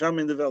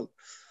in the Welt.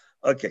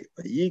 Okay.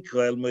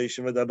 Vayikra el Moshe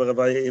v'daber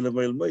Avaya Elam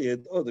el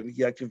Moed Odem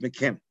Yaakov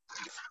Mekem.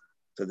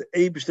 So the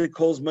Eibishter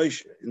calls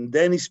Moshe, and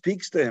then he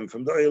speaks to him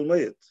from the Oil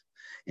Moed.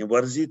 And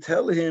what does he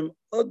tell him?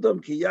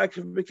 Odom ki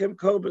Yaakov became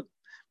korban.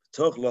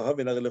 Toch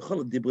lahavin ar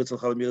lechol dibrit zal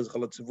chalamir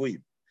zal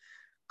tzvuim.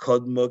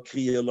 Kodmo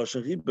kriya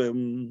loshen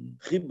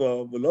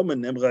chiba v'lo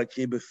menemra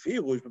kriya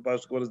befirush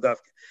b'parshat Kabbalas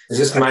Dafke. Is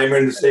this Maimer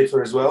in the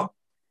Sefer as well?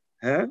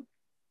 Huh?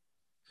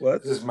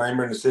 What? Is this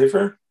Maimer in the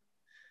Sefer?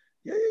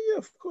 Yeah,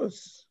 of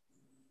course.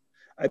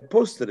 I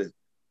posted it.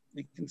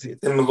 You can see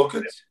it. In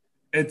Malukit?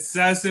 It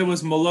says it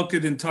was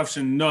Malukit in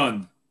Tafshin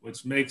Nun,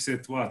 which makes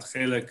it what?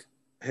 Chelik?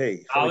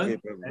 Hey.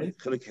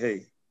 Chelik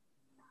hey.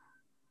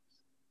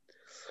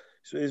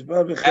 So it's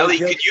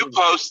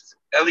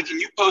Ellie, can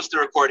you post the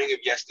recording of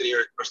yesterday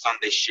or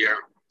Sunday's share?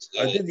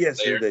 I did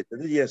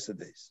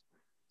yesterday's.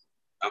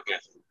 Okay.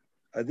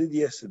 I did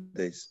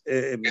yesterday's.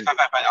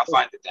 I'll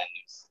find it then.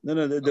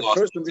 No. The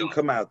first one didn't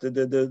come out.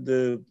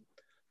 The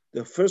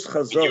first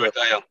Chazorah.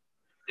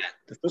 Yeah.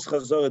 The first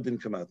Chazorah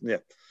didn't come out. Yeah.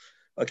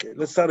 Okay,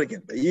 let's start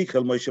again.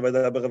 Vayikra Moshe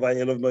v'daber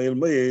Avaya Elam el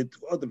Moed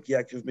Odem ki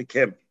Yaakov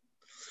Mekem.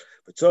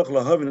 V'tzorach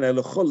lahavin el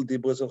lechol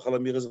dibros zal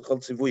chalamir zal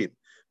tzivuyim.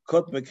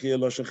 Kot mekriya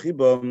loshen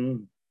chiba.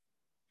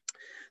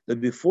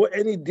 That before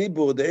any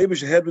dibur the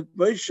Eibush had with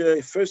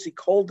Moshe, first he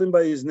called him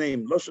by his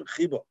name, loshen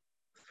chiba.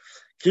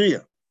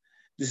 Kriya.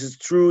 This is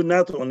true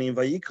not only in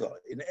Vayikra.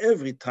 In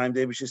every time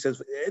the Eibush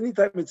says,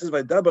 anytime it says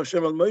Vaydaber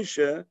Hashem al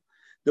Moshe,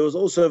 there was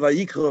also a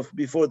Vayikra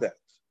before that.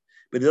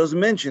 But he doesn't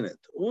mention it.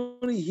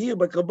 Only here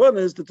by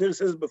Karbonis, the Torah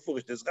says before.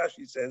 There's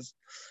Rashi says,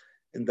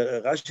 in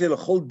the Rashi,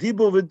 L'chol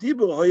dibur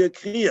v'dibur hoya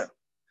kriya.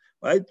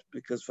 Right?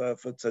 Because for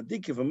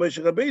Tzaddik, for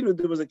Moshe Rabbeinu,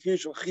 there was a kriya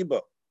shel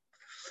chiba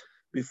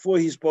before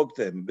he spoke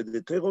to him. But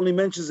the Torah only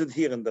mentions it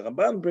here. And the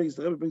Rebbe brings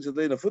it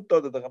in a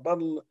footnote that the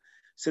Rebbe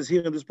says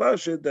here in this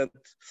parasha that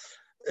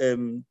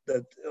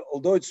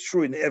although it's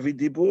true in every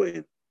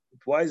dibur,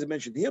 why is it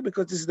mentioned here?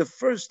 Because this is the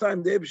first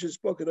time the Eibush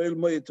spoke at Oil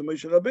Moed to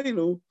Moshe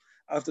Rabbeinu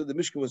after the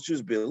Mishkan was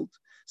just built.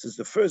 Since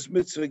the first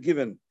mitzvah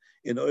given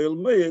in Oil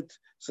Moed,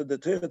 so the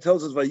Torah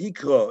tells us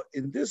Vayikra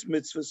in this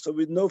mitzvah, so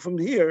we know from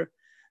here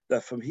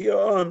that from here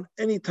on,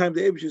 any time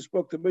the Eibush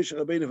spoke to Moshe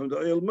Rabbeinu from the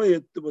Oil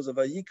Moed, there was a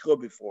Vayikra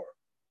before.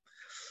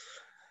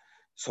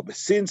 So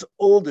since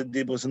all the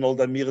dibros and all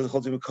the amiras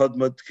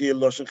kodmat kriya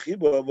loshen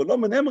chiba, v'lo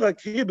menemra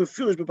kriya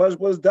befurish b'pashas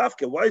Kabbalas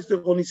Dafke. Why is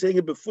there only saying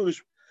it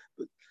befurish?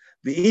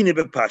 V'ine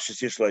b'pashas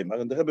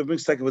yeshloimar. And the Rebbe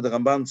brings back what the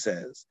Ramban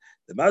says.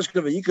 The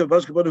mashka v'yikra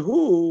b'pashas Kabbalas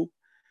hu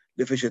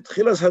lefishet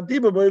chilas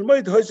hadiba b'Oil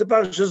Moed hoyse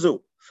parasha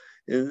zu.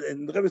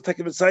 And the Rebbe is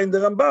talking about saying the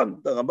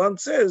Ramban. The Ramban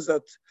says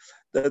that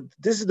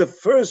this is the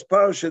first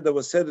parasha that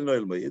was said in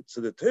Oil Moed.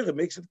 So the Torah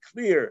makes it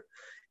clear.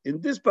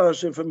 In this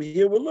parasha, from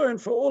here we'll learn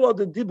for all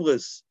other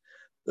dibros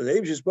that the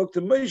Eibush spoke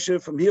to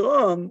Moshe, from here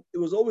on,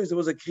 there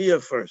was a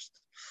kriya first.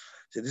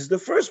 So this is the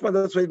first one,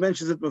 that's why he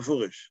mentions it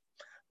mefurish.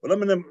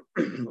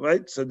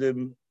 Right? So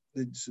the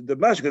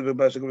mashka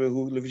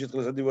who levishet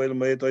chalachadim v'oil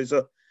moed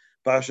toisa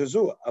parasha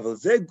zu, aval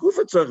zeh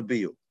gufa tzarich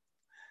biyu.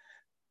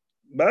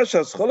 Masha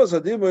scholas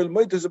hadim v'oil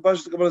moed toisa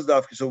parashat Kabbalas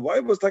Dafke. So why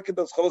was talking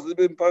about scholas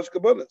hadim in parashat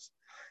Kabbalas?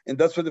 And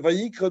that's why the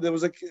Vayikra,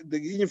 the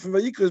union from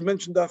Vayikra is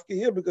mentioned Dafke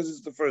here because it's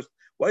the first.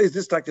 Why is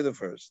this talking the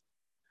first?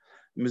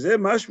 Mizeh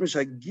mashmish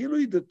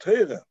hagilui the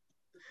Torah,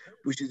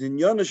 which is in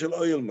Yana shel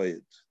Oil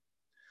Moed.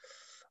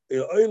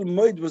 Oil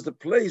Moed was the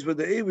place where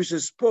the Eibush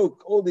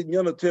spoke all the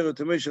Yana Torah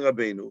to Moshe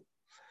Rabbeinu.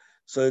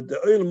 So the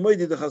Oil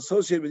Moed that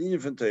associated with Inyan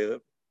from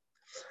Torah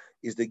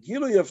is the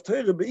gilui of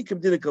Torah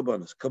be'ikim din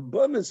Karbonis.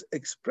 Karbonis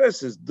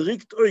expresses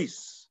drikt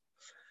ois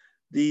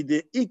the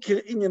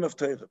ikir Inyan of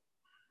Torah.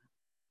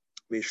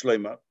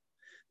 V'yishleimar.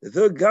 The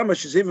third gamma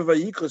shesever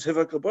Vayikra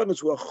sever Karbonis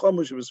hu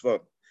achomush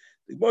v'svar.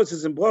 The Gemara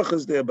says in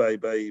Brachas there by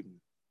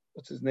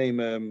what's his name?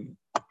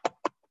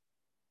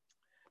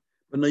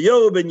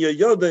 Benayo ben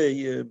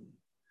Yoyode,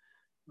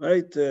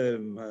 right?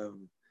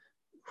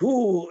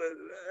 Who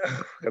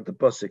got the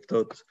pasuk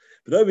taught?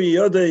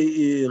 Benayo ben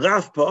Yoyode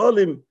Raf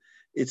Pa'olim.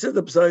 It says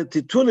the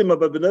Titulim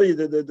about Benayo,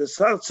 the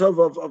Sartzov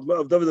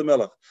of David the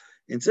Melech.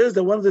 It says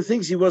that one of the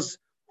things he was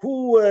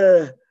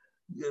something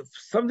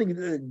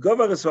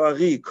Govaras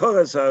Ha'ari,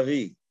 Koras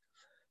Ha'ari.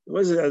 It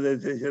was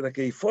like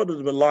he fought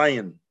with a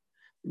lion.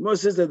 The Gemara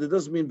says that it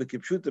doesn't mean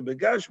Bekipshuta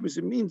Begashmis,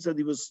 it means that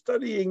he was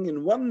studying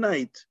in one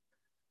night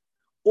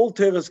all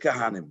Teres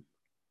Kahanim.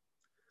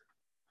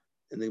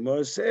 And the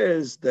Gemara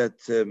says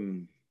that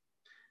in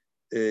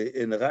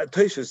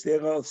Toshas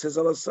there says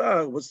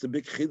Alasar, what's the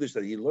big chiddush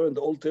that he learned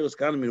all Teres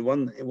Kahanim in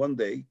one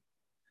day,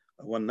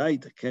 one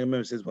night? I can't remember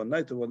if it says one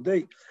night or one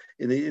day.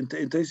 In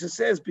Toshas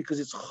says because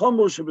it's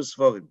Chomer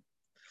Shebesforim.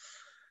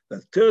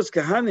 That Teres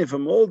Kahanim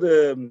from all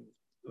the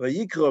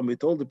Vayikra,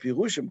 with all the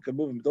Pirushim,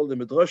 with all the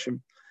Midrashim,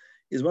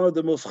 is one of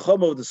the most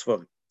chomer of the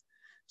Sfarim.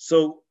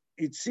 So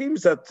it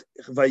seems that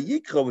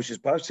Vayikra, which is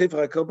Parashat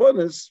Sefer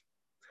HaKarbonis,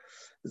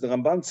 as the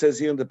Ramban says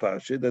here in the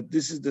Parasha, that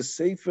this is the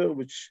Sefer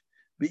which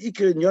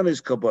Be'ikr Inyan is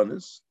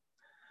Karbonis.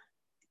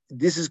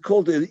 This is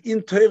called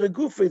in Torah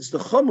Gufa, it's the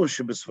chomer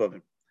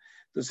Shebesfarim.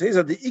 It says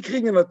that the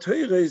Ikr Inyan of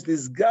Torah is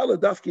this Gala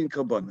Dafki in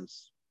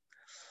Karbonis.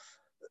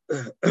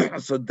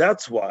 So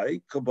that's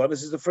why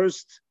Kabbanis is the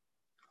first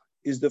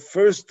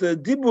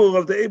dibur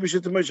of the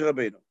Eibusher to Moshe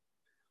Rabbeinu.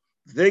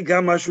 They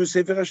gamashu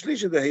Sefer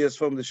HaShlishi, the Hayas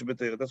from the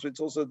Shabbat. That's why it's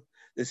also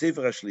the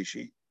Sefer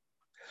HaShlishi.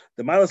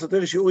 The Ma'al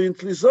HaTorah She'urin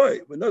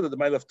Tlizoi. We know that the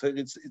Ma'al of Torah,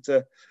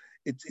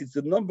 it's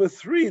the number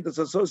 3 that's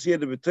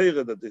associated with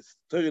Torah, that is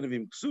Torah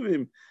Nevim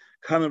Ksuvim,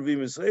 Kanan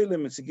Nevim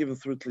Yisraelim. It's given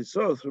through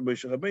Tlizoi, through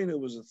Moshe Rabbeinu,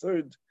 was the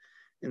 3rd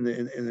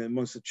in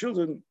amongst the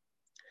children.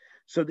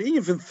 So the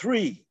even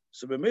 3.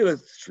 So the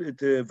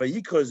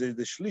Vayikra is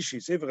the Shlishi,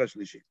 Sefer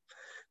HaShlishi.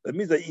 That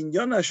means that in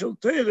Yana Shel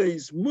Torah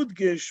is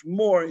mudgesh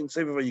more in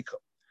Sefer Vayikra.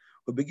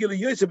 But Begila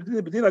Yosef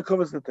Bedina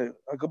covers the Torah,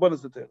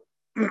 Kabbanis the Torah.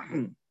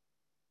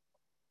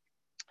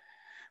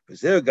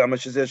 וזהו גם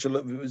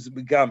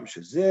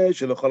שזה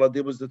שלכל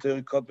הדיבור זה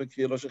תורה קוד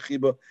בקריאה לא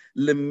שחיבו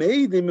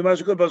למדים ממה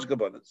שכל פרשת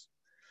קבונס.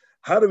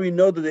 How do we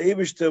know that the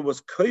Eibishter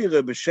was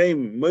koire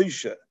b'shem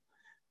Moshe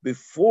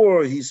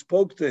before he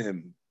spoke to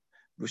him,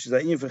 which is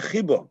ayin for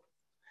chibo?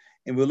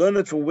 And we learn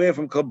it from where?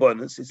 From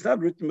Kabbanis. It's not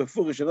written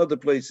befurish in other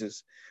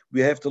places.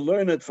 We have to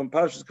learn it from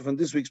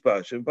this week's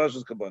Parsha, in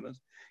Parshas Kabbanis.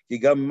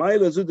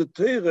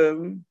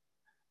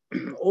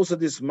 Also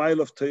this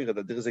mile of Torah,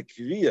 that there is a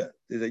kriya,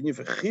 there's a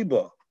for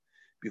chibo.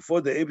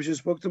 Before the Eibusher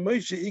spoke to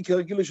Moshe,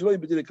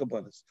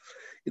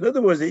 in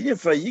other words, the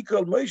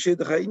Yikal Moshe,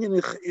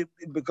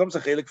 it becomes a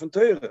chelik from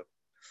Torah.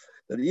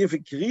 That the Yif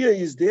Kriya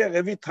is there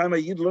every time a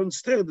Yid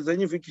learns Torah. There's a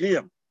Yif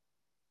Kriya,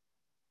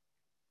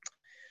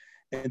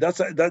 and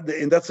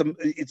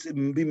it's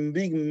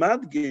being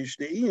madgish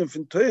the Yif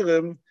from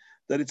Torah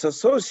that it's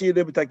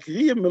associated with a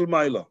Kriya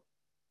milmaila,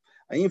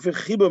 a Yif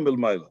Chiba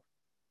milmaila.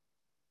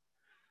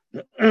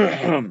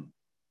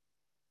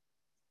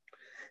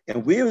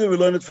 And where do we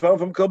learn it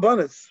from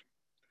Kabbanis?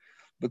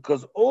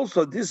 Because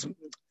also this,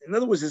 in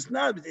other words, it's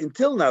not,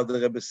 until now the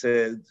Rebbe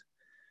said,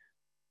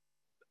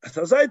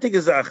 as I think the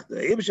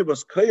Eibusher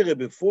was koire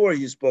before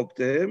he spoke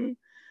to him,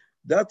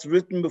 that's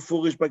written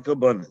beforish by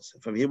Kabbanis.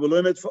 From here we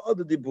learn it for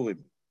other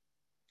diburim.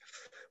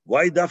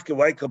 Why dafke,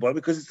 why Kabbanis?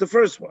 Because it's the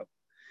first one.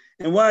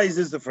 And why is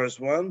this the first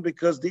one?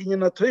 Because the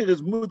Inyan HaTorah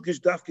is mudgish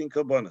dafke in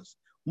Kabbanis,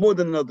 more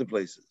than in other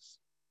places.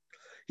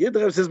 Here the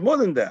Rebbe says more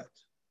than that.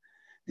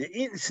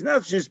 It's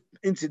not just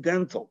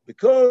incidental,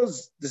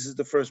 because this is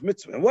the first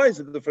mitzvah. And why is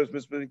it the first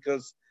mitzvah?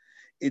 Because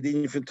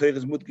the infant Torah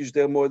is mudgish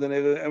there more than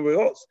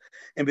everywhere else.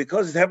 And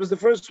because it happens the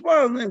first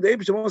one, and the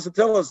Eibusher wants to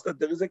tell us that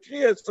there is a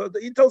kriya, so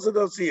he tells it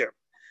us here.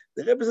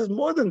 The Rebbe says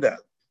more than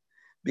that.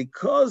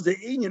 Because the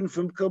inyan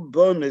from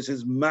Kabbanis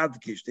is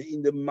madgish,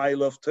 in the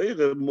mile of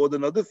Torah more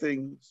than other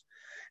things.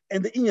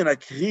 And the inyan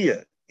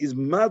kriya is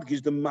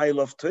madgish, the mile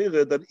of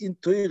Torah, that in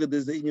Torah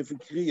there's the inyan from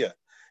kriya.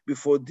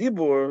 Before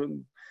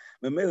Dibur,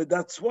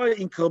 that's why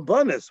in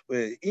Kabbanis,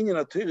 where Inyan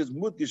HaTorah is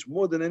mudgish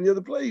more than any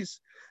other place,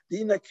 the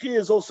Inyan HaKriya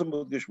is also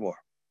mudgish more.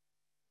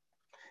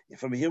 And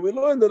from here we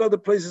learn that other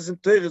places in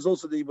Torah is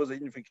also the was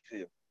Inyan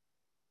HaKriya.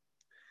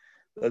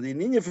 That in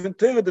Inyan from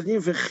Torah, the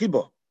Inyan from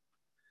Chiba.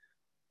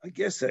 I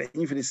guess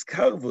Inyan from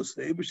Iskarvus,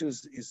 the Eibusher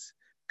is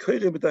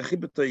Koire b'ta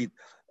Chiba.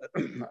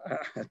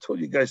 I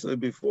told you guys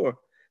before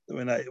that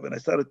when I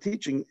started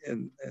teaching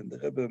and the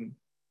Rebbe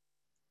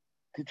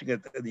teaching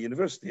at the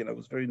university, and I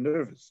was very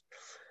nervous.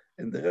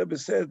 And the Rebbe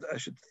said, I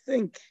should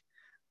think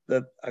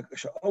that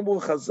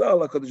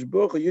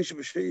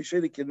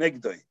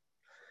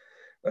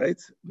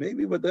right?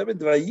 Maybe what the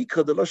Rebbe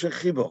Vayikra the Lashon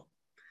Chibo.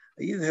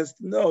 He has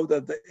to know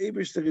that the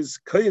Eibusher is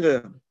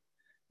Koire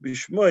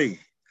Bishmoi.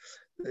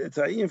 It's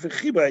a Ayin for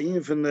Chiba,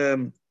 Ayin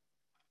for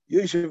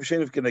Yosef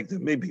V'Shein of Kenegdoi.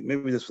 Maybe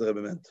that's what the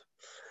Rebbe meant.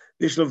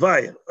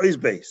 Bishlavayr, Ois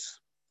Beis.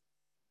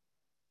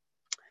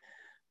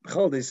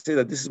 They say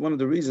that this is one of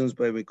the reasons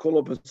why we call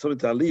up something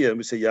to Aliyah and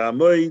we say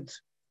Yamoid.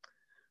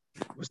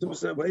 Why do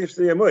you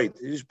say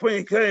Yamoid? You just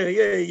point,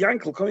 hey,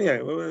 Yankel, come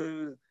here,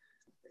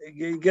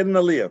 get an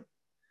Aliyah.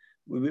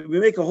 We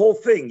make a whole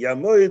thing.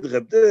 Yamoid,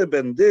 Rebde,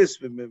 Ben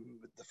this, with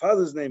the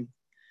father's name.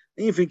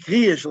 Even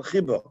Kriya Shel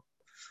Chiba.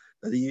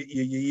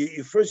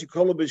 You first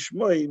call up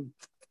Shmoy.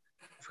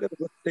 I forgot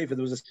what sefer.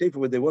 There was a sefer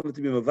where they wanted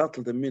to be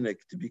Mavatal the Minik,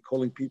 to be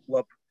calling people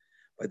up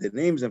by their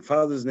names and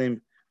father's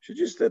name. Should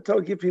just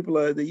give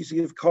people, they used to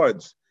give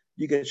cards.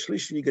 You get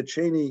Shlishi, you get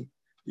Sheni,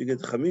 you get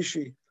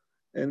Chamishi,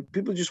 and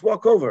people just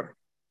walk over.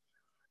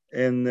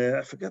 And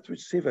I forgot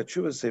which sefer,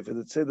 Tshuva sefer,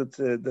 that said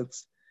that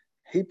that's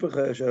Hipach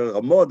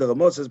Ramah. The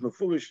Ramah says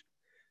Mefurish,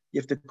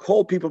 you have to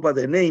call people by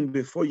their name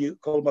before you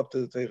call them up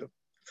to the Torah.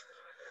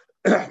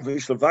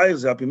 V'ishlavayir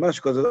ze apimash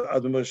because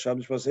Admor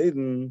Shabbos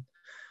Paseden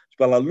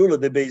Shbalalula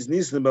the Beis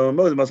Nisan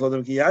B'Mamod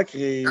Maslodem Ki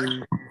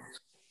Yakri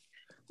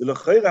the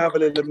L'Chayra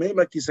Havel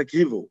Lemeima Ki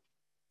Sakrivu.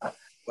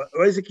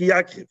 Why is it Ki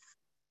Yakriv?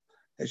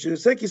 I should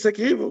say Ki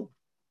Sakrivu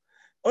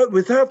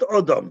without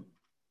Adam.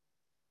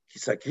 Ki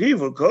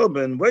Sakrivu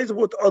Korban. Why is the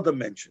word Adam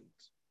mentioned?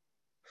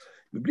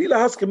 B'Blila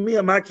Haskem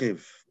Mia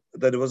Makriv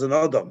that it was an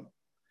Adam.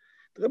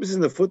 The Rebbe says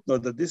in the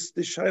footnote that this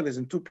shaila is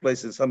in two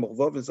places, Samach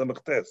Vav and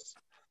Samach Tes.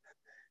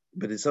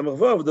 But in Samach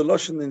Vav, the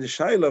Lashon in the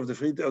shaila of the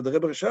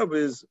Rebbe Rashab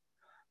is,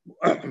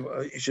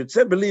 you should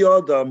say B'li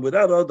Adam,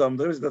 without Adam,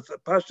 there is that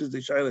Pashtus, the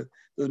shaila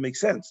doesn't make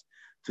sense.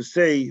 To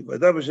say,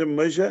 Vadav Hashem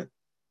Moshe,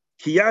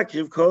 Ki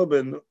Yakriv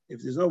Korban,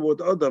 if there's no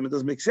word Adam, it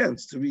doesn't make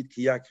sense to read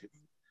Ki Yakriv.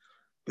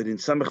 But in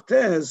Samach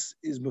Tes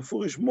is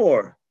Mefurish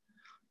more.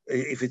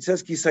 If it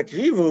says Ki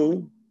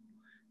Sakrivu,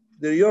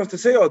 then you have to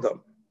say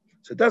Adam.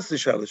 So that's the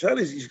Shal. The Shal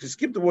is you can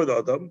skip the word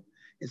Adam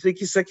and say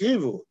Ki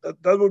Sakrivu.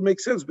 That would make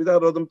sense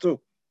without Adam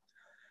too.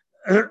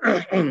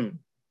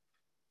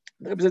 This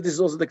is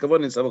also the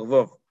Kavan in Samach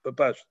Vav,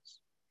 Pashas.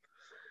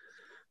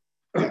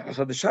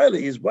 So the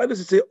Shaila is, why does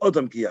it say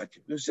Adam Ki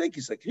Yakriv? You say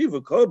Ki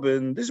Sakrivu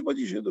Korban, this is what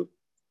you should do.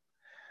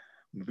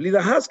 Maybe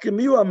by my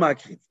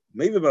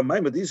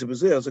Madisa was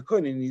there as a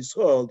coin in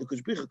Yisrael, the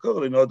Kushbicha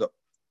Korel in Adam.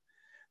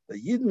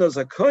 The Yidden as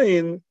a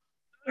coin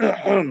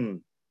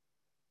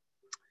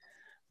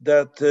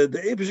that the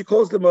Abish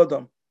calls them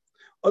Adam.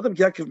 Adam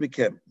Ki Yakriv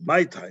Mikem,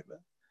 my time,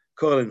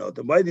 Korel in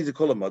Adam. Why did he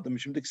call him Adam?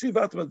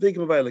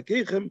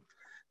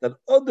 That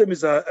Adam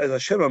is a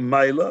Shem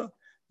Maila,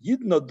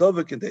 Yidden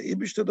Adovik in the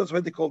Abish, that's why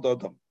they called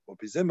Adam.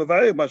 Because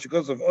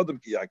of Adam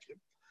Ki Yakriv.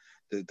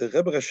 The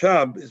Rebbe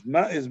Rashab is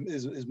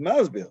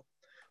Masbir.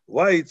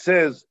 Why it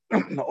says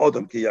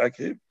Adam Ki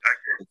Yakriv?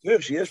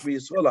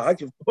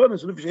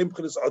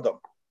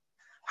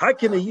 How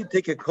can a Yid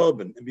take a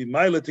korban and be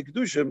Maila to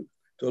Kedushim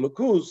to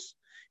Elokus?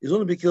 Is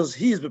only because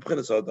he is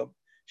B'Pchenes Adam.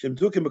 Shem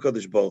Tukim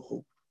B'Kadosh Baruch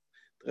Hu.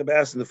 The Rebbe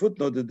asked in the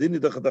footnote that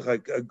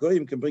a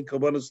Goyim can bring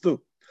korbanos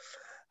too.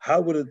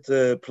 How would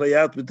it play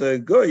out with a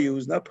Goy who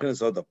is not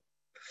B'Pchenes Adam?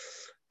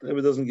 The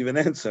Rebbe doesn't give an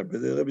answer,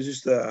 but the Rebbe is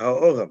just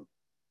Ha'oram.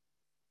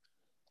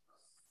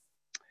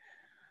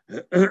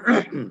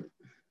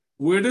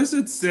 Where does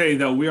it say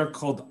that we are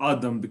called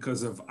Adam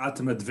because of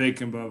Atam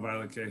Adveikim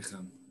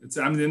Ba'avalekechem? It's,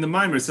 I mean, in the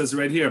Mimer it says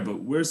right here, but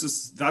where's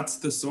this? That's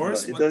the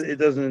source. It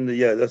doesn't.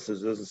 Yeah, it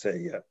doesn't say.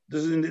 Yeah,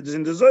 this is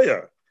in the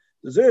Zohar.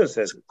 The Zohar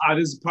says it.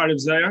 This is part of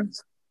Zohar.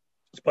 It's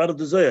part of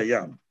the Zohar.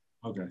 Yeah.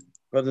 Okay.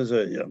 Part of the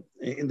Zohar. Yeah.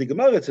 In the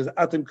Gemara it says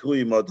Atam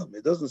Kruyim Adam.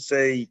 It doesn't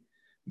say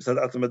Misad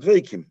Atam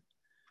Adveikim,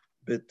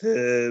 but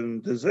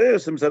the Zohar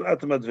says Misad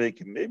Atam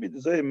Adveikim. Maybe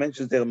the Zohar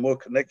mentions there more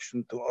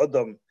connection to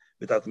Adam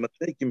with Atam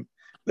Adveikim.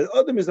 But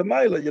Adam is a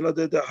Maila,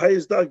 the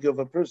highest dark of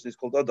a person is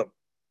called Adam.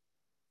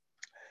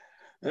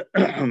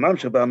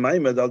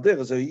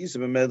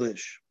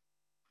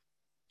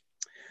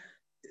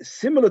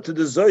 Similar to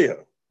the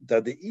Zohar,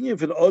 that the Inyan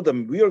from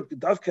Adam,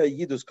 Dafka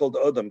Yid is called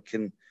Adam,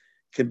 can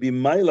be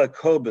Maila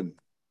Korban,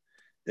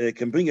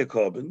 can bring a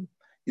Korban,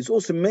 is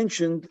also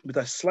mentioned with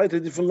a slightly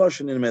different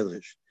lashon in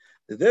Medrash.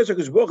 The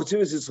Dershakash Baruch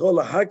Tzivus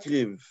Yisrael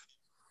Hakriv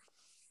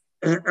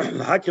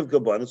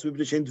Korbanos, we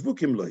b'shem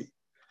Dvukim Loi.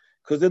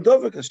 Because the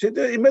Dovek, steht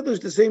there in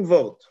Medrash the same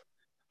word.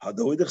 So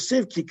Pasuk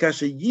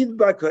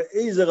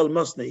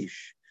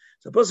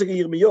in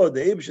Yirmiyah,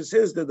 the Eibusha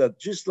says that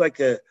just like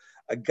a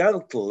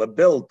gartel, a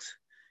belt,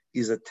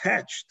 is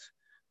attached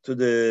to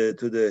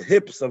the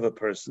hips of a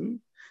person,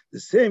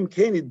 the same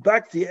came it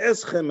back to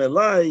Eschem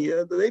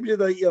Elai. The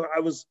Eibusha,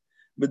 I was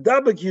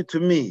medabek you to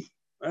me,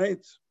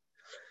 right?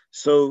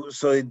 So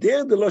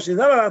there the Losh is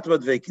not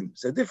Atmat Vekim.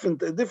 It's a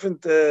different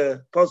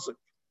Pasuk.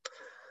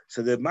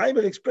 So the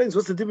Maimer explains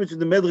what's the difference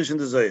between the Medrash and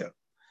the Zohar.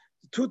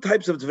 Two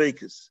types of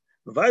Dveikus.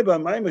 In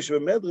Medrash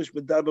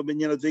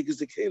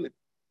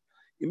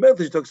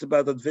talks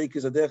about the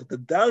Dveikus, the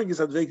Dargis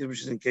Dveikus,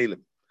 which is in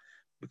Kalim.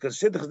 Because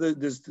there's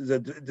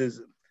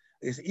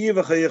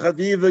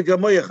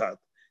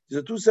these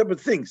are two separate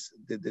things.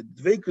 The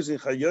Dveikus in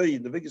Chayoy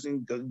and the Dveikus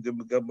in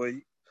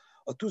Gamoy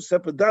are two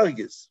separate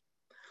Dargis.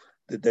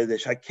 The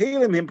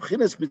Shakelim him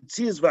B'chinas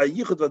Mitzias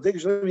v'ayichud v'adek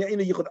shalom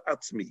ya'ina yichud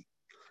atzmi.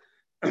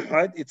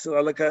 Right? It's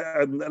like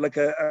a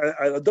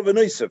Dova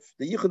Neisef.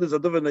 The Yichud is a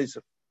Dova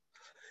Neisef.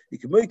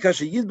 That's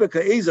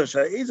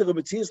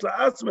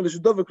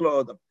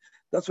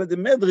why the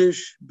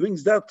Medrash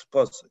brings that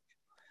pasuk.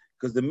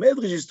 Because the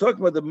Medrash is talking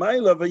about the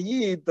Maila of a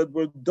Yid that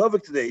were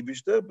Dovuk to the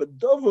Eibishter, but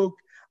Dovuk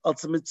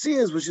als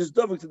Metzias, which is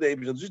Dovuk to the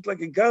Eibishter. Just like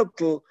a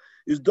Gartel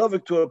is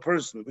Dovuk to a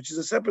person, which is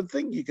a separate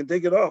thing. You can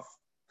take it off.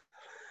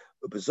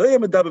 But the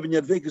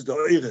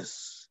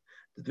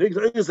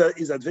Dveikus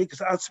is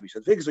Dveikus Atzmi.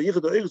 Dveikus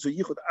Yichud Oiris or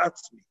Yichud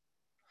Atzmi.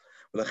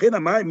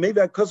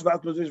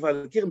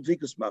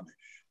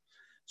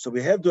 So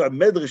we have to a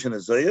Medrash and a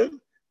Zohar.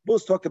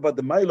 Both talk about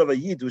the Maila of a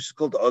Yid, which is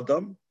called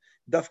Adam.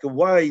 Dafka,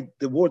 why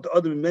the word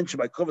Adam is mentioned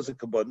by Kovas and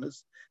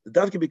Kabbanis.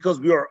 Dafka, because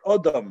we are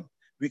Adam,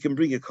 we can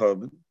bring a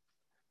korban.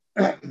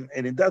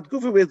 And in that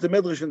Gufa, we have the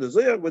Medrash and the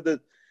Zohar, where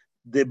the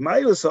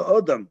Mailas of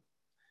Adam,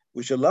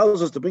 which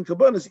allows us to bring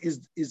Kabbanis,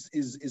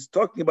 is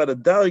talking about a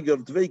Darg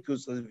of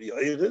Dveikus of the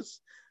Oiris,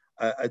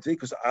 a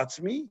Dveikus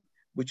Atzmi,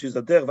 which is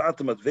a der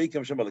v'atam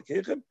adveikim shem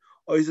alekechem,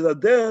 or is it a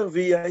der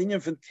v'ya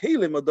inyan from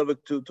kelim adavik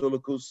to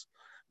Elokus,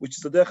 which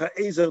is a der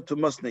ha'ezer to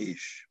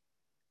masneish.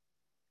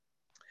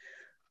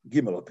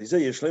 Gimel al pizeh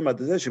yeshlem ad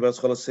zeh shebas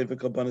chol sefer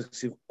korbanos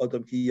ksiv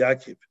adam ki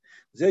Yaakov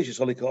zeh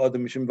sheshol ikra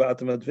adam mishim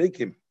v'atam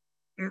adveikim.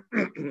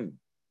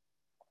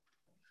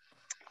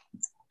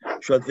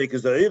 Shad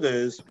veikus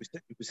da'eres.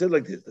 We said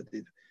like this, that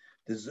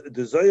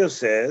the Zohar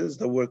says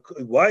that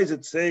why does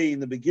it say in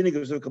the beginning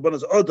of sefer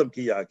korbanos adam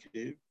ki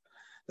Yaakov?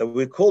 That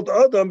we're called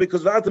Adam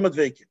because V'atam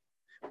Adveikim,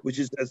 which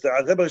is, as the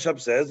Rebbe Rashab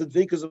says, the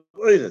Dveikus of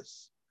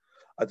Oiris.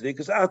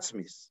 Advekas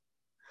Atzmis.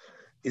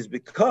 Is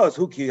because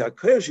who ki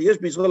hakoyer sheyesh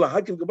b'Yisrael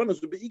hakim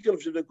kabanos beikar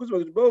of shel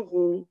Kuzma Baruch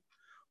Hu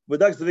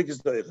v'dags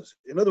Advekas Doiches.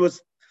 In other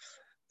words,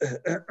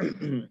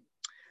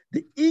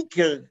 the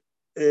Iker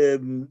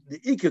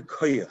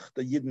koyach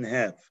that Yidden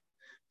have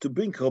to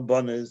bring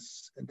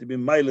karbanos and to be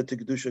mile to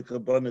kedusha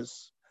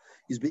karbanos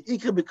is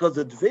beikar because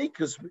the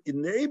dvekas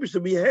in the Eibush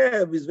that we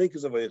have is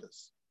dvekas of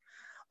Eiris.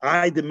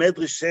 The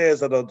Medrash says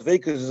that the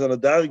dvekas is on a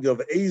darga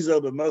of Ezer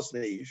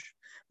b'Masneish.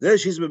 There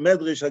she's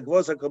b'Medrash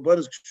hagvos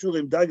hakarbanos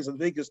kshurim dargas and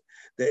dvekas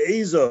the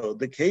Ezer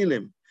the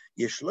Kalim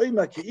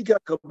yeshloima keikar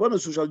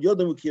karbanos ushal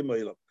yodem u'kiyem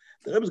olam.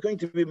 The Rebbe is going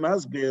to be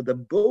masbir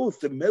that both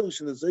the Medrash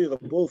and the Zohar are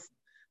both,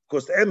 of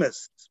course,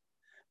 emes,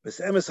 but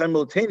emes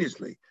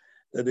simultaneously.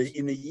 That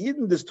in the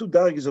Yidden there's two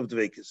dargas of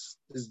dvekas.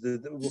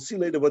 We'll see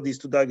later what these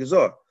two dargas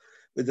are.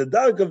 But the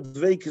darg of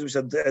dvekas, which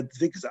are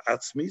dvekas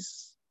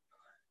atzmis,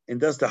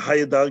 and that's the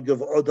higher darg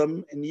of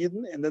Adam in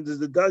Yidden, and then there's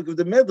the darg of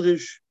the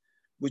Medrash,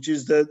 which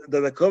is the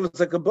Kovas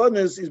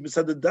HaKabanis, is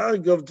beside the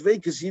darg of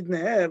dvekas Yidden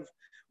have,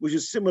 which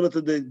is similar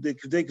to the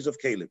dvekas of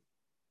Caleb.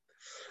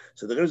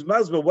 So there is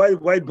masber,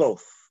 why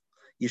both?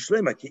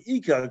 Yishlema ki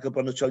ikar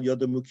kabanos shal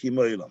yodem u'kiyem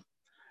olam.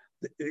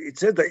 It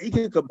said that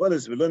ikar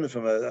kabanos, we learn it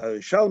from a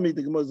Shalmi,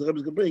 the Rebbe is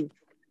going to bring,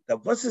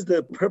 that what is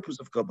the purpose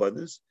of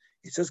kabanos?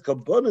 It says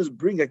kabanos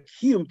bring a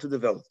kiyum to the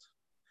world.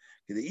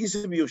 The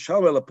Isa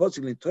b'Yushalmi al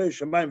apostle in Torah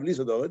Shemayim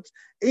v'Lisodoretz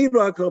ein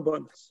lo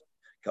hakabanos.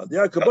 Kaldei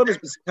hakabanos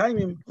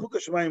b'Sekaimim chuk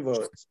haShemayim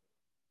v'Oretz.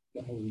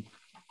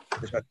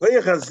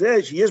 Ha'koyach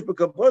hazeh sheyesh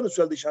b'kabanos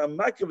shal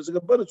dishamakir v'zeh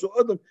kabanos hu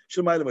Adam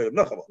shel Ma'ila Ma'ila.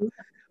 Nachama.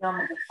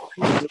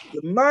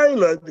 The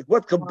Ma'ila,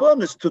 what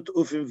kabanos tut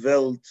auf im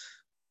Welt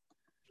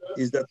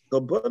is that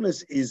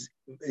kabanos is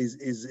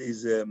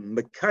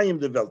mekayim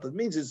the Welt. That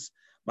means it's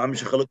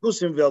mamish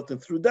chalakus im Welt,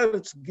 and through that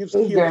it gives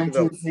kiyum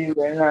to the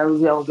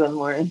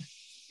Welt.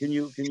 Can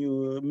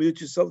you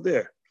mute yourself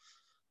there,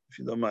 if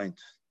you don't mind?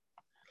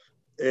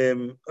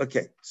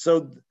 Okay,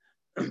 so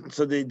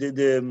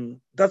the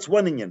that's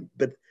one inyan.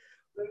 But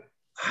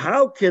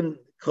how can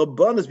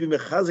karbanos be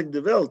mechazik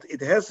the Welt? It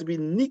has to be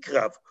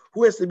nikrav.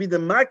 Who has to be the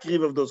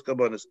makriv of those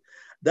karbanos?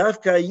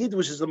 Dafka Yid,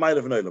 which is the mile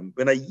of an olam.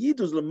 When a Yid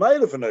who's the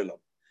mile of an olam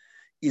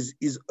is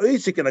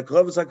oisik and a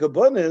kravas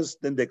karbanos,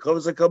 then the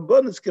kravas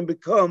karbanos can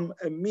become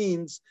a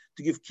means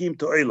to give kim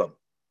to olam.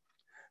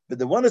 But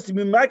the one has to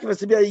be makriv has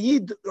to be a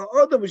Yid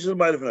or Adam, which is the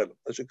mile of an olam.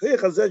 The shekoyach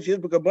hazeh sheyesh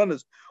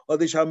b'karbanos or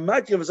the sham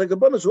makriv as a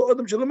karbanos who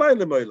Adam shel mile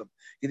of olam.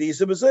 It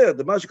is a bezeh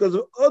the mashkos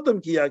of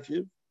Adam ki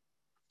yakriv.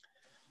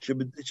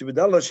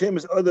 שבדל השם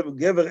is Adam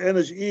gever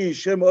enesh ish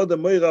shem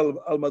Adam meir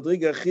al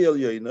madriga achi al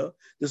yoina.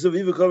 This is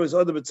even called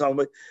Adam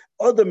betzalmei.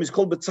 Adam is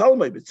called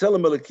betzalmei,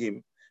 betzelem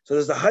elikim. So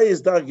there's the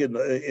highest dark in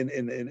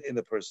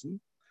a person.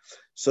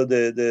 So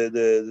the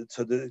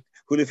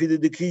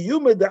hulefide the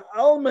kiyume the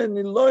almen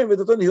in loim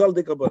v'taton hihal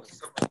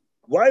dekabanos.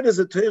 Why does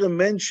the Torah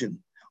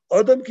mention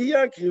Adam ki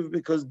yakriv?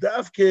 Because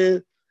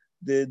dafke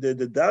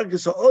the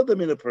darkest of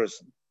Adam in a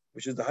person,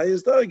 which is the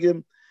highest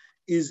dargim,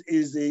 is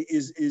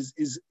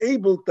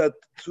able that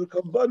through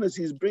karbanos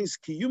he brings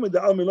kiyum the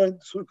almiloin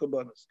through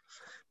karbanos,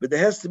 but there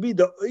has to be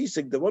the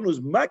oisik, the one who's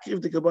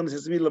makriv the karbanos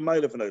has to be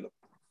l'mayla v'nolam.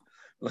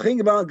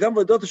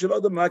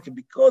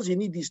 Because you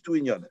need these two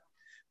inyanim.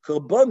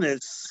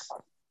 Karbanos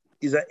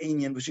is an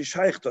inyan which is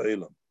shaykh to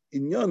olam.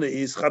 Inyan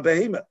is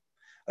chabehema.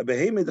 A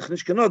behema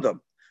d'chnish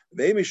kenodam.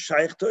 Behema is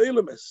shaykh to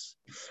olamis.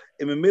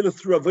 In the middle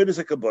through avodas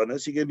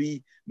karbanos, you can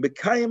be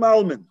mekayim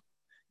almen.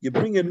 You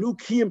bring a new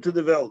kiyum to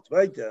the world,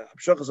 right?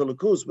 Abshachas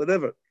alakus,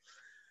 whatever.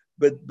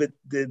 But the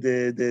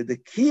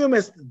kiyum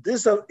is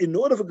this. In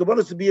order for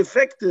karbanos to be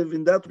effective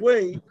in that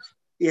way,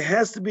 it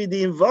has to be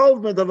the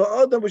involvement of an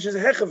adam which is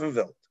hechaf in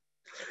welt.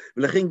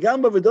 The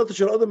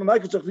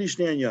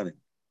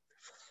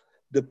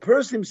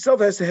person himself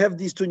has to have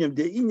these two inyanim.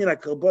 The inyan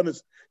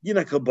karbanos, the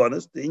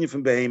inyan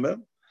from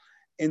behema,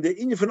 and the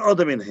inyan from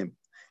adam in him,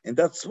 and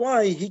that's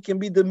why he can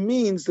be the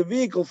means, the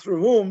vehicle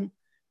through whom.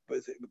 By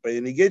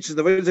negating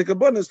the way the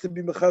karbanos to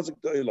be mechazik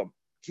to olam,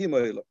 kim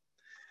olam.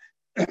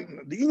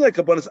 The inyan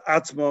karbanos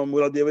atzmam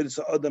will the way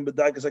to adam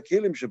bedargas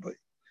hakelim shabai.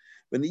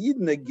 When the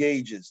Yidden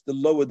engages the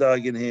lower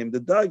darg in him, the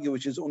darg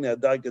which is only a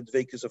darg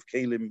dvekas of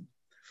kelim,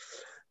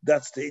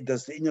 that's the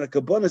inyan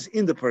karbanos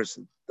in the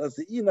person. That's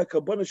the inyan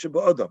karbanos sheba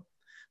adam.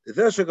 The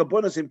versha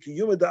karbanos im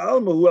kiyum da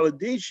alma who al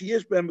dei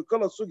sheyesh behem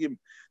mikol asugim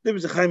dem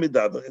zechayim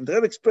medaber. And the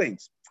Rebbe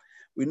explains,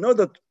 we know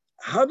that.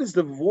 How does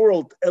the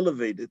world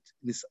elevated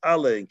this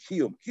Allah and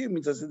Kiyum? Kiyum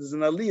means that there's an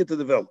aliyah to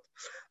the world.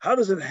 How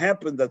does it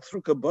happen that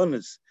through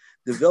karbanos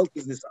the world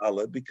is this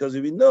Allah? Because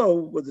we know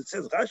what it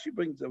says. Rashi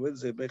brings it. What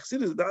is it?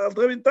 Bechsidus, the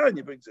Al-Dravin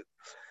Tanya brings it.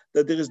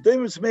 That there is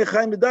Demis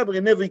Mechayim Medaber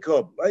in every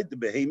korb, right? The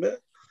behemah,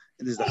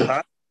 and there's the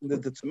Chai, and the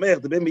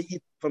Tzemeach. The behemah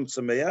eat from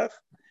Tzemeach,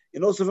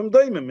 and also from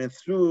Daimim, and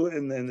through,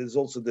 and there's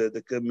also the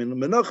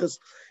Menachas,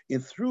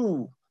 and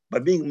through by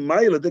being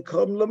Maila, the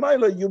Korb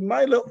LaMaila, you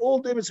Maila all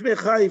Demis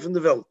Mechayim from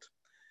the world.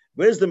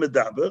 Where's the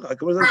medaber?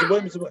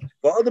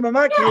 Well, all the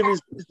mamakriv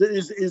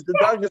is the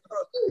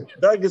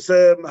dargis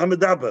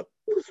hamedaber.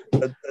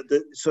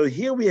 So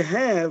here we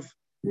have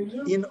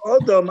In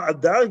Adam, a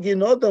darg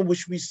in Adam,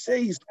 which we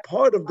say is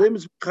part of them,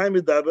 is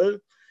Medaber,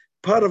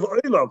 part of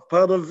Olam,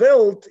 part of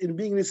Welt, in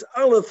being this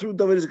Allah through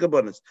David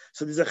Kabbanis.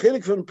 So there's a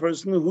chelik from a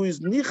person who is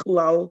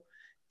nichlal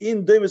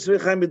in Demis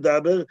Chaim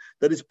Medaber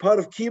that is part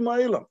of Kima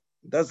Olam.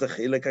 That's the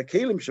chelik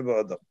HaKelim Sheba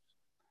Adam.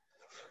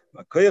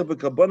 But then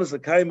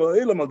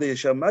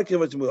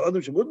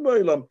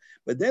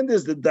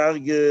there's the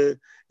darge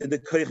in the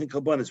koyach in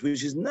Kabbanis,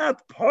 which is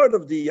not part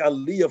of the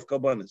aliyah of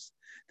Kabbanis.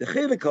 The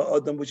chelik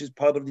Adam, which is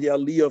part of the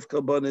aliyah of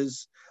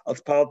Kabbanis,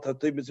 as part of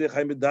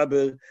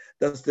the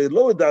that's the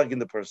lower darge in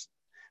the person.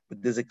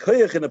 But there's a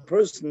koyach in a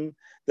person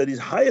that is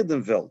higher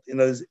than Welt, and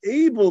that is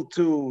able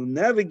to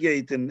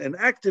navigate and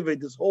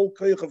activate this whole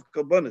koyach of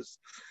Kabbanis.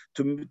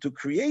 To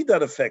create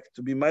that effect,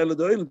 to be Maila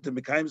Doilam, to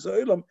become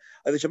Zoilam,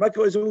 that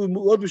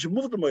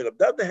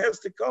has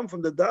to come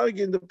from the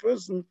darge in the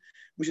person,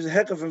 which is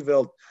Hekaf and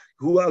Welt,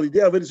 who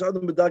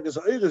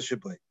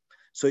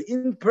so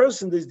in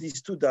person, there's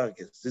these two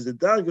darges. There's the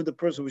darge of the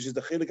person, which is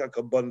the Chelik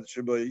HaKabbalah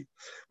Shabai,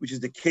 which is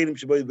the Kelim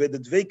Shabai, where the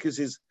Dveikus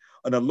is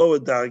on a lower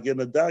darge, and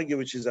a darge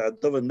which is a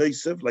Dova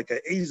Neisev, like a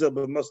Ezer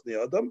B'Masni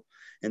Adam.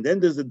 And then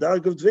there's the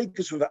darge of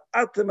Dveikus from the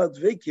Atem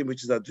Adveikim,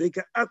 which is a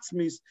Dveika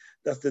Atzmis,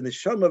 that's the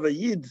Neshama of a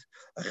Yid,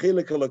 a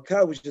Chelik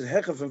HaLakah, which is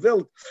Hechaf and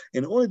Welt.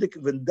 And only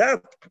when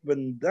that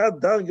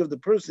darge of the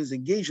person is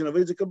engaged in a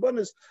Vedic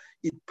Kabbanis,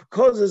 it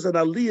causes an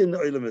Aliyah in the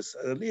Oilemis,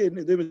 an Aliyah in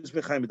the Oilemis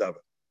Mechaim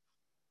Medaber.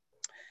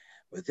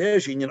 But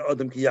there's in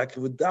Adam Ki Yaakov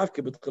with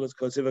Davke B'Tchilas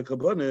Kosev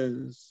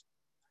HaKabbanis.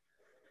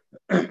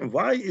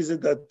 Why is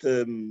it that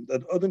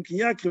Adam Ki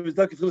Yaakov is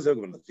Davke B'Tchilas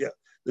HaKabbanis? Yeah.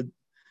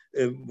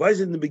 Why is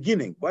it in the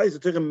beginning? Why is the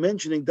Torah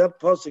mentioning that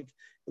pasuk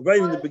right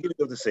in the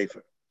beginning of the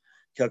Sefer?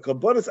 The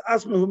Kabbanis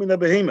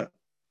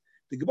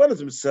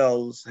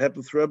themselves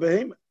happen through a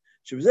behema.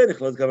 The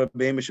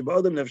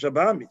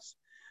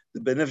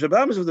benefesh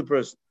abamis of the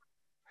person,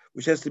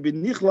 which has to be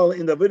nichlal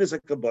in the avodas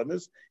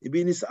hakabbanis, it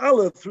be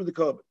nisala through the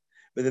carbon.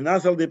 But the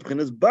nafal de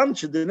b'chinas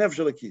banch the nefesh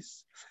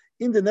lakis.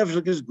 In the nefesh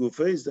lakis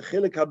gufa is the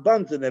chelik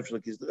haban the nefesh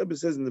lakis. The Rebbe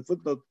says in the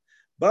footnote,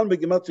 ban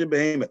begematria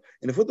behema.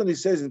 In the footnote he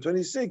says in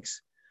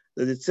 26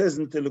 that it says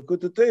in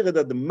Telukut Torah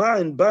that the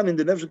man ban in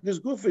the nefesh lakis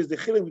gufa is the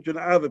chelik between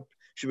ave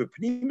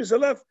shebepnimis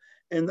alav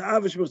and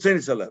ave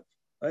shebetzenis alav.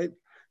 Right?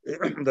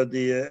 that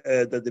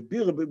the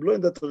Biur, we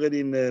learned that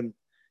already in the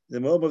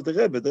Maom of the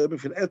Rebbe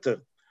from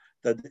Eter,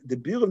 that the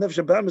Biur of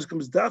Nefesh Abamis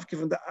comes dafke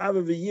from the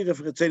Ave V'Yireh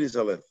for Etzenis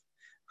Alev,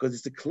 because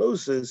it's the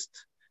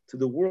closest to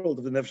the world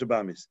of the Nefesh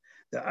Abamis.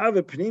 The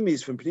Ave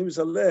Pnimis from Pnimis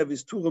Alev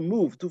is too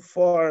removed, too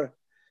far,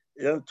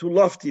 too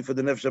lofty for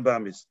the Nefesh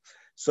Abamis.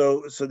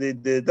 So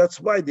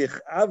that's why the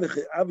Ave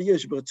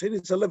Yireh for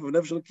Etzenis Alev of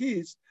Nefesh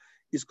Lakis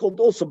is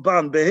called also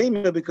Ban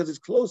Behema, because it's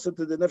closer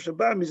to the Nefesh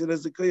Abamis and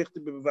has the koyach to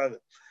be bevared.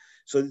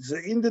 So it's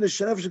in the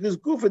Nefesh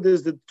Gufa,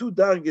 there's the two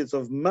targets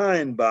of Ma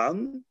and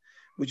Ban,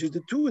 which is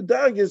the two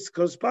targets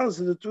corresponds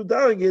to the two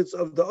targets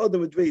of the other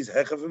with ways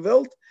Hechaf and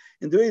Welt,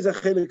 and the ways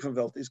Achelik from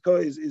Welt is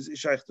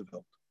Shaykh to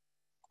Welt.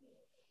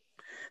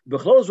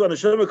 Bechlos one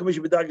Hashem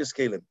commission b'darges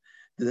Kelim.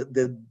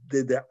 The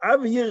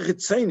Aviyir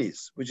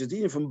Chitzenis, which is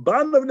the from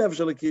Ban of Nefesh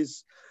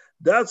Lakis,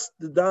 that's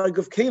the darg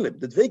of Kelim.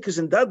 The dveikus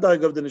in that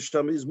darg of the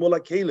Neshama is more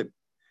like Kelim,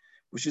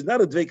 which is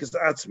not a dveikus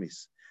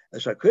atzmis.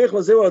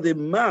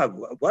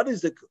 What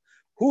is the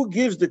who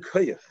gives the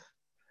koyach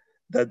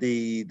that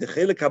the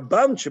chelik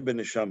haban sheben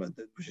neshama,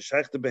 which is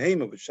shaykh to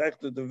behema, which is shaykh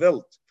to the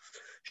Welt,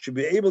 should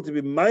be able to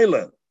be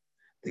maila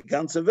the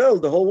ganze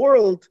Welt, the whole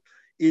world,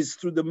 is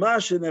through the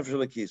mashe nefesh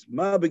lakis.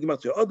 Ma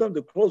begematria adam,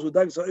 the close with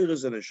dags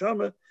ha'ires and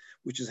neshama,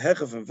 which is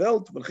hechaf and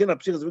Welt.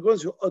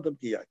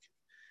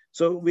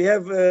 So we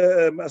have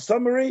a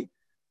summary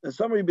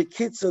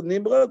bekitz and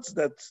nimrods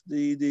that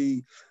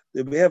we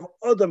have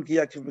Adam ki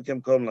Yaakov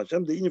became Kol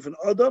Hashem. The union from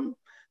Adam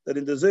that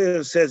in the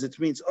Zohar says it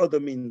means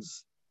Adam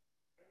means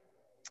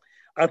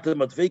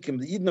Atem Adveikim.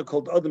 The Eden are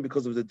called Adam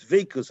because of the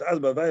Dveikus.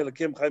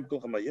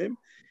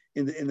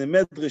 In the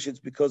Medrash, it's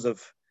because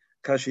of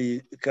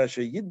Kasha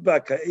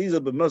Yidba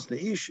Ka'ezer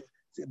B'Masne Ish,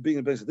 being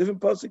a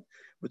different pasuk.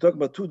 We're talking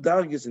about two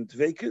darges in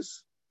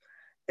Dveikus,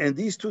 and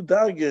these two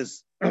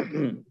darges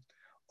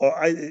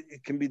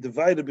it can be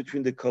divided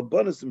between the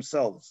Karbonis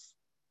themselves,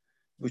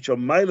 which are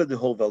Maila the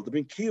whole world, they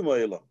bring Kiyum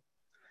Olam,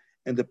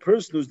 and the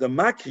person who's the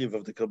Makriv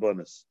of the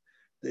Karbonis.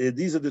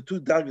 These are the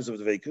two dargers of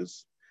the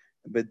Dveikus.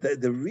 But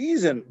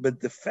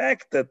the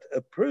fact that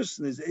a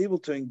person is able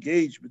to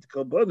engage with the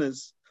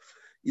Karbonis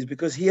is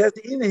because he has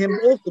in him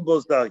also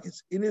both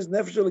dargers. In his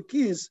Nefesh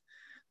Lakis,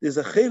 there's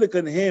a chelik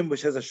on him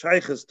which has a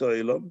shaykhus to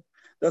Olam.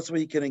 That's why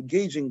he can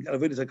engage in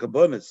Avodas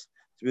HaKarbonis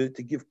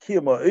to give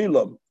Kiyum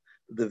Olam.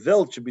 The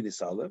Welt should be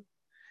Nisalem.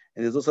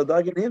 And there's also a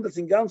darg in him that's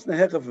in ganz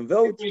Nehechaf and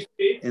Welt,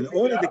 and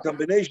only the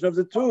combination of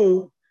the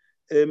two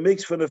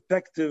makes for an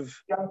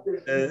effective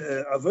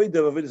avoid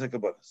of Avodas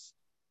HaKarbonis.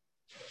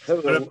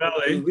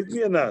 With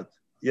me or not?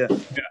 Yeah.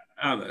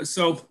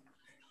 So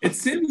it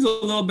seems a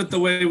little bit the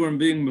way we're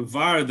being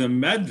mavar the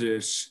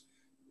medrash.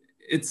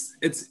 It's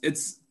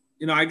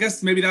I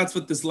guess maybe that's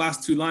what this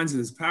last two lines of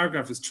this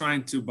paragraph is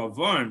trying to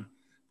bavarn.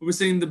 But we're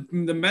saying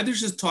the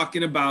medrash is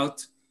talking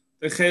about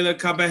the Chelek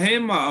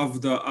HaBehema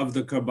of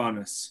the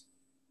Karbanis.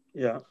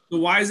 Yeah. So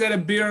why is that a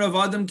beer of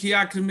Adam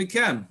Kiyak and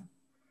Mikem?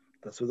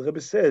 That's what the Rebbe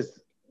says.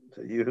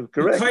 So you're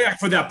correct. Kayak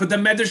for that, but the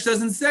Medrash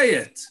doesn't say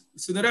it.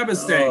 So the Rebbe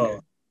is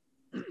saying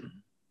it.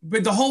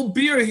 But the whole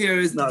beer here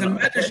is the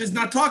Medrash is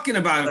not talking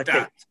about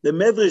that. The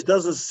Medrash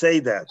doesn't say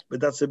that, but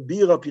that's a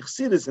beer of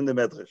Yichsidus in the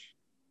Medrash.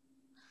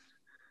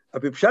 A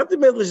Pipshat the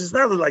Medrash is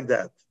not like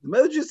that. The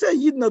Medrash is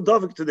saying Yidna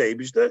Dovik today.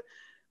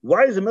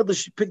 Why is the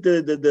Medrash pick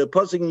the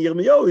pasuk in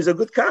Yirmiyahu? Is a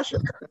good kasha.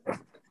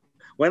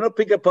 Why not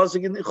pick a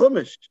pasuk in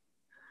Chumash?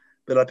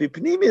 But a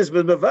Pipnimi is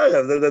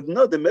B'Mavarav.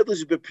 No, the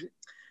Medrash is.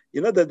 You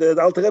know, the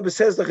Alter Rebbe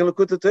says the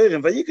Chelekut Torah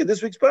in Vayikra,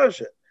 this week's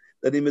parsha,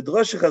 that in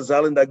Midrash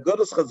Chazal, in the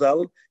Agodas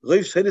Chazal,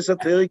 Roiv Shchenis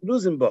HaTorah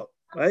Gnuzim Bo,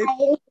 right?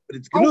 But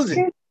it's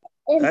Gnuzim,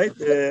 right?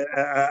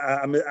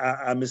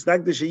 A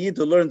Misnagdish Yid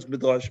who learns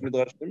Midrashim,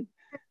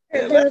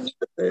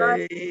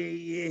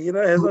 you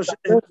know, has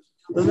no,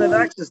 doesn't have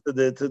access to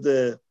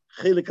the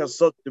Chelik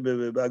HaSod to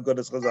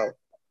Agodas Chazal.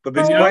 But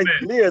it's quite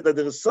clear that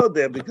there is Sod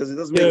there because it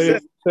doesn't make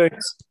sense.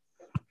 Thanks.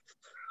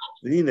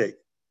 Do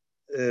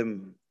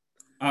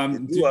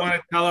you want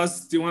to tell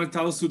us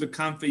who the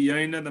Kanfei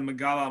Yaina, the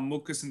Megala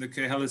Amukas, and the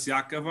Kehelis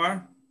Yaakov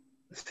are?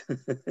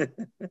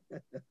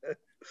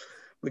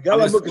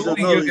 Megala Amukas,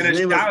 you're going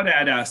to shout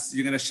at us.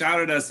 You're going to shout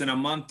at us in a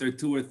month or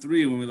 2 or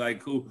 3 when we're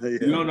like, who? Yeah.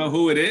 You don't know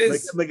who it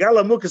is?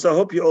 Megala Amukas, I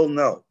hope you all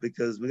know,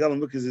 because Megala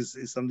Amukas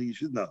is something you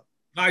should know.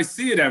 No, I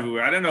see it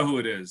everywhere. I don't know who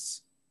it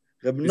is.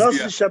 Reb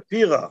Nossi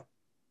Shapira.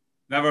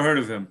 Never heard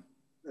of him.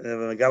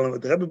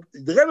 The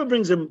Rebbe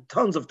brings him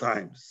tons of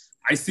times.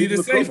 I see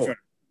the Sefer.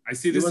 I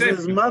see the same. He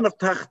was the man of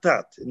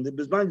Tachtat, in the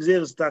Bisman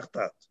Gzeres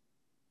Tachtat.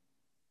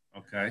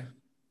 Okay.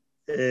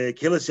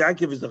 Kehelis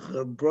Yaakov is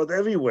brought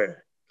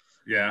everywhere.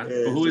 Yeah.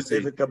 But who is he?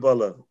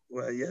 Kabbalah.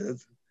 Well, yeah.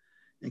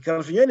 In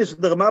Kanfei Yaina, it's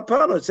the Rama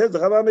Pano. It says the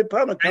Rama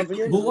Pano.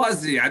 Who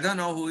was he? I don't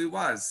know who he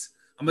was.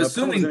 I'm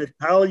assuming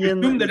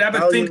Italian. That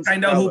Rebbe thinks I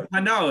know who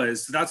Pano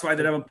is. So that's why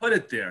they Rebbe put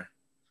it there.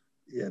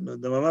 Yeah, no,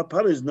 the Rama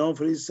Pano is known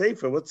for his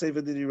sefer. What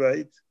sefer did he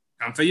write?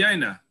 Kanfei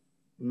Yaina.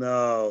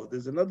 No,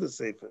 there's another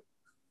sefer.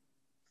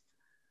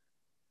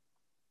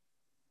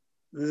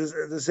 This is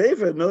the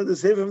sefer. No, the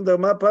sefer from the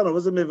Rama Pano.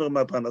 What's the name of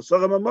Rama Pano?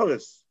 Sorah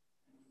Mamoris.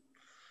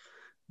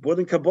 Born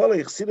in Kabbalah,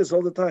 you see this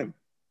all the time.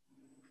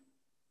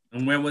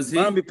 And where was he?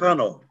 Rami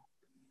Pano.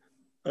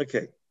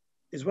 Okay.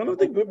 He's one of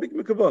the big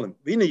Kabbalim.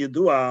 Vina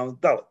Yedua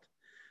Dalet.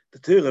 The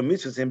Torah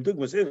mitzvahs hem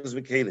dugmas eres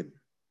v'kelim.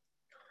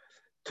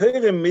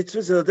 Torah mitzvahs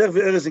is a derech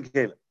v'eres in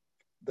kelim.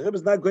 The Rebbe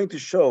is not going to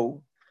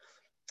show.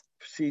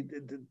 See,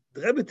 the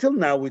Rebbe till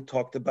now we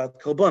talked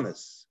about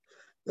Karbonis.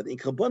 That in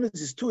Karbonis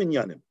is 2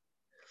 inyanim.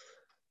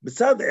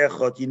 Beside the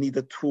echot, you need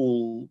a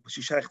tool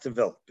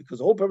because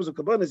the whole purpose of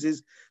Karbonis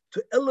is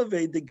to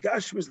elevate the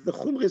gashmis, the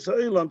chumris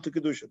ha'olam to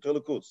kedusha, to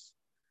elokus.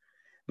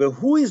 But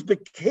who is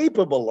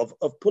capable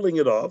of pulling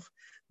it off?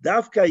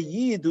 Dafka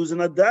yid who's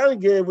in a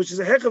darge, which is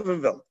a hechav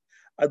welt.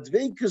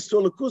 Adveikus to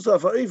elokus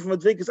of ha'oifim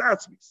adveikus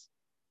atzmis.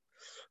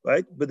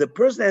 Right? But the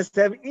person has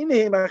to have in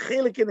him, a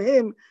chelik in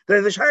him,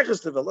 that is a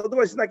shaychus to welt.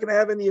 Otherwise, he's not going to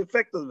have any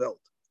effect on the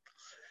welt.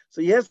 So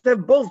he has to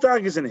have both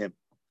targets in him.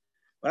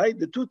 Right?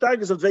 The 2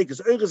 targets of Dveikus,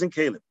 Eures and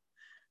Kelim.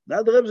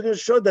 Now the Rebbe is going to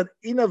show that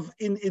in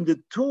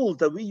the tool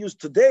that we use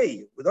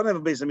today, we don't have a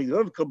base of we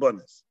don't have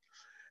Karbonis.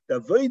 The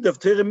void of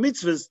Torah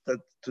mitzvahs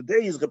that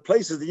today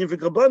replaces the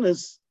infant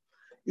Karbonis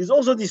is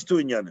also these 2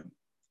 inyanim.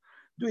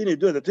 Do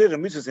the Torah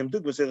mitzvahs hem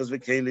dugmas eres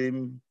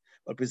v'kelim,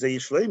 al pizay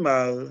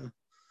shleimar,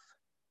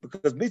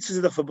 because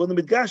mitzvahs are verbunden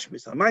mit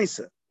Gashmis,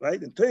 Hamaisa,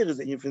 right? And Torah is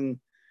the infant,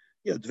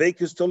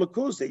 Dveikus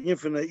tolakus, the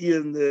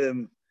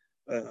infant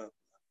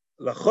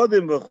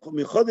Lachodim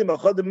michodim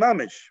achodim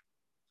mamish.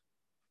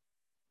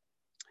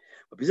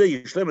 But because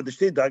you shlem at the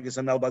state darkness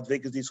and now about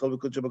vekas these whole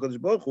kudsha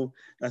b'kodesh baruch hu,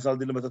 that's all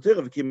dealing with the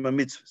Torah v'kim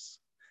mitzvahs.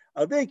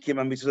 Al they kim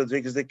mitzvahs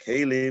vekas the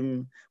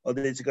kelim, al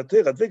they tzika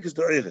Torah vekas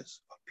the oires.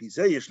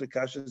 Pizay yesh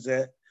lekasha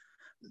zeh.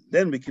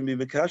 Then we can be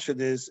mekasha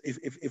this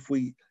if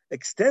we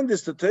extend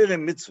this to Torah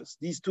and mitzvahs,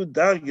 these 2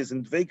 darges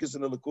and vekas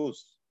and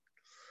elokus,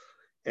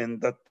 and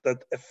that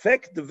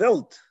affect the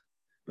welt.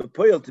 The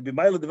poil to be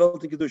mile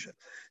developed in kedusha.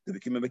 The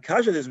became a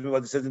mekasha is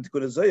what it says in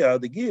Tikkun Zohar.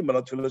 The gim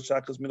alat tefillah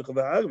shachas mincha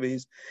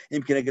v'arvis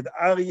im keneged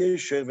aryeh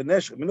sher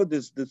v'nesher. You know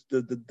this the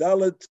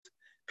dalet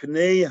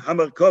pnei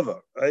hamar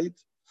cover, right?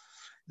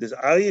 There's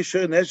aryeh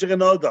sher nesher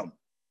and adam.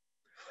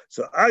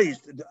 So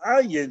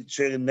aryeh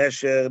sher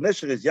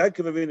nesher is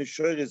Yaakov Avinu,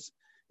 sher is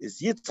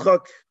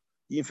Yitzchak,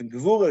 even from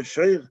Gevura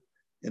sher,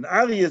 and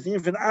aryeh is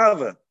even from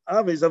Ava.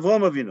 Ava is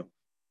Avram Avinu.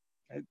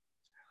 Right?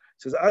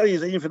 So aryeh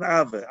is even from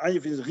Ava.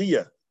 Aryeh is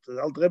Riyah. The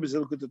Alter Rebbe says,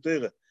 "Look at the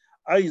Torah.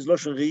 Ay is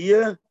loshen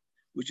riyah,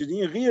 which is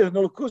in riyah.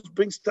 No kus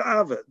brings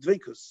ta'ava,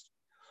 dveikus.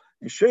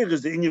 And sheir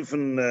is the inyan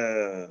from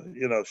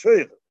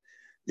sheir,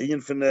 the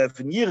inyan from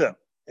yira,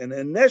 and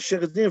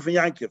nesher is the inyan from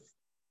Yankov.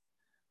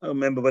 I don't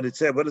remember what it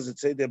said. What does it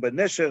say there? But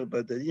nesher,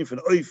 but the inyan from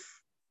oif,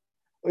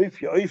 the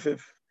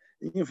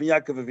inyan from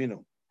Yaakov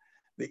Avinu.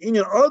 The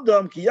inyan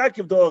adam ki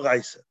Yaakov do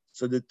oraisa.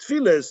 So the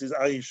tefillas is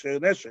ay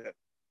sheir nesher,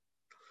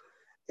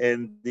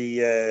 and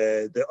the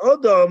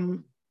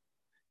adam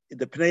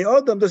the Pnei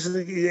Adam, this is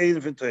the Ein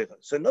von Teure.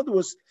 So in other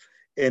words,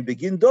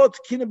 begin dort,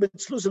 kine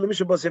betzlus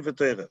lemisha b'sefer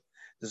Teure.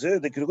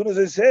 The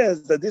Kirgunas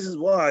says that this is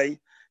why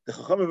the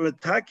Chachamim were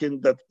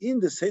attacking that in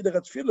the Seder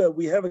HaTfilah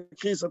we have a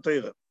Kriyas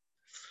HaTeirah.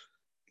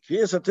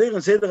 Kriyas HaTeirah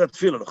and Seder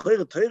HaTfilah. The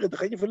Chayre Teirah, the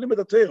Chayim from Limit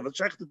HaTeirah, the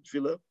Shach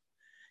HaTfilah,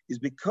 is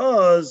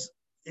because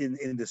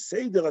in the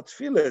Seder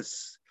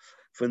HaTfilahs,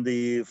 from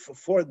the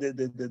four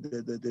Pnei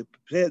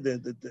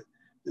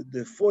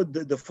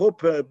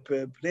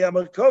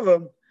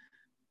HaMerkava,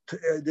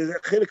 there's a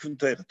Chelik from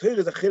Teirah. Teirah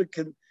is a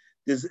Chelik.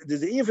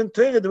 There's even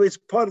Teirah the way it's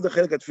part of the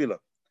Chelik HaTfilah.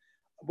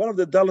 One of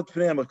the Dalet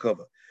Pnei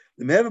HaMerkava.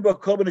 The Mehever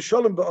Korban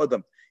Shalom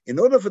ba'Adam. In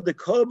order for the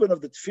Korban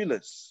of the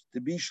Tfilas to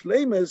be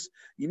Shleimus,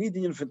 you need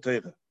the infant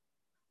Teirah.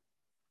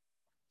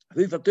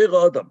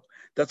 Teirah Adam.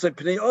 That's why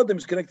Pnei Adam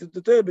is connected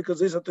to Teirah because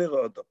there's a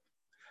Teirah Adam.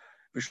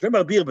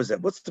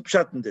 What's the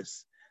pshat in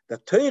this?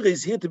 That Teirah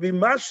is here to be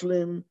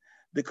mashlim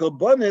the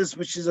Korbanos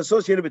which is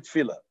associated with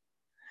Tfilah.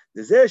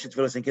 The Zesh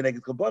Tfilah is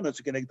connected to Korbanos,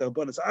 you connect the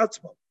Korbanos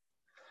Atzma.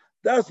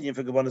 That's the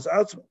infant Korbanos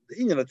Atzma. The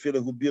Inyan of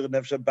Tfilah who bir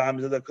nefesh bam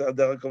is the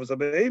Kovas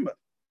HaBehema.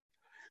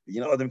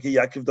 You know, Adam ki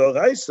Yaakov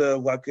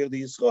Doraisa, who akir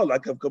the Yisrael,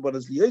 Yaakov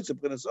Korbanos Liyotze,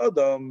 Prince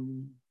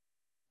Adam.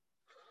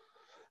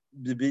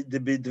 The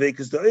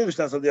Dveikus the Eirish,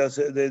 that's the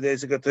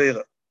Esek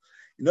HaTeirah.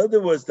 In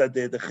other words, that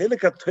the Chelik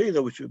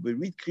HaTeirah, which we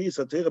read Kriyas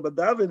HaTeirah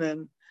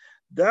B'Davinen,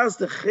 that's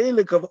the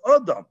Chelik of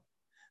Adam.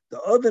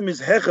 The Adam is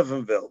Hechav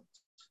and Welt.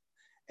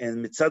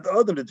 And Mitzad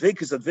Adam, the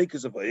Dveikus of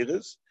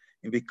Eirish,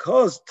 and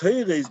because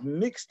Teirah is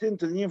mixed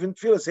into the infant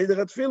Tfilah, Seder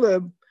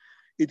HaTfilah,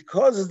 it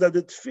causes that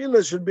the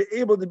Tfilah should be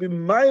able to be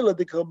Maila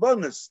the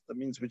Korbanos, that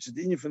means which is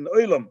the infant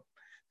Olam,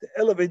 to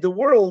elevate the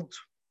world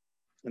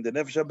and the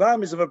Nefesh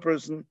HaBamis of a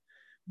person,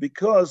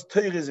 because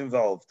Teirah is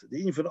involved,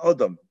 the infant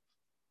Adam.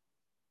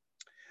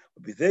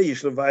 Why is the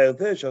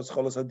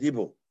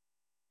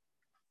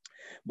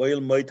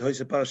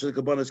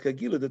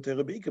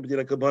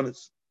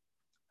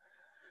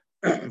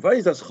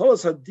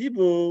Cholos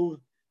HaDibur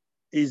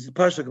is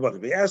Parsha Kabbalah?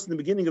 We asked in the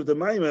beginning of the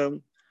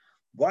Maimon,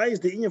 why is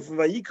the Inyan from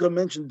Vayikra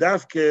mentioned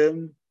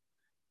Davke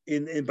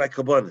in by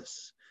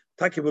Kabbalas?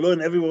 Taki below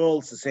and everywhere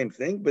else the same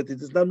thing, but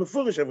it is not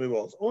Mefurish everywhere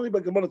else. Only by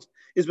Kabbalas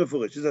is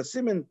Mefurish. It's a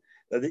siman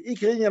that the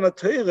Ikra Inyan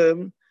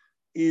HaTeirah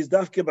is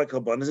Davke by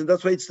Kabbalas, and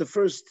that's why it's the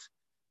first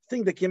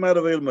thing that came out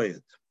of El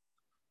Mayat.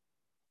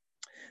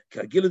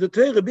 Kagila the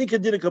Teirah, Bika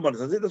did a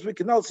Kabbalas. That's what we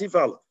can now see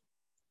follow.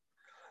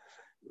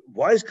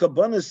 Why is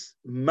Kabbalas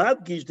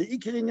Madgish the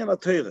Ikra Inyan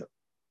HaTeirah?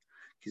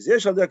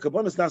 Because shall the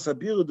Kabbalas Nasa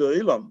Biru the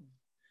Ilam.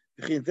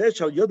 The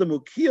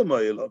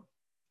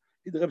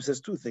Rebbe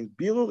says two things: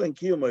 birur and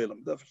kiyum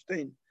olam.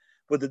 Understand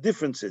what the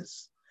difference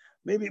is.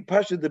 Maybe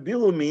Pasha the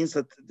birur means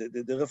that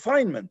the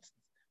refinement,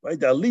 right?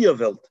 The aliyah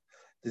welt,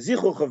 the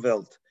zichuch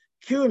welt.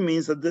 Kiyum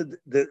means that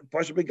the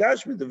Pasha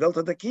begashmi, the welt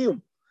of the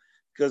kiyum,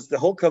 because the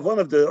whole kavan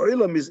of the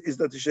olam is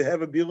that you should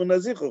have a birur and a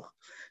zichuch.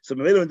 So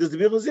when there's the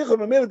birur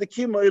zichuch, the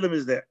kiyum olam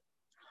is there,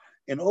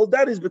 and all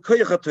that is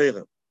b'koyach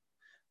haTeirah.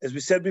 As we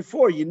said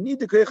before, you need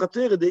the Koyach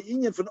HaTeirah, the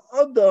Inyan from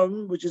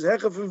Adam, which is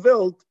Hechav and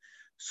Welt,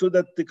 so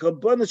that the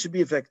Korbanos should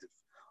be effective.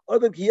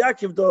 Adam ki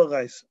Yaakov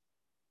Doraisa.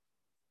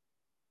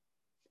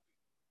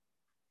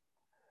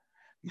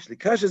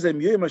 Yishlikash is a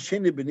Myoyim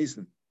Hasheni ben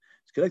Nisan.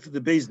 It's connected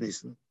to Beis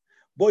Nisan.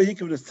 Boy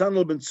Hikav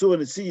Netzanel ben Tzur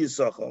and Nesi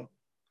Yisachar.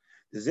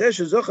 The Zeh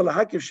Shezochar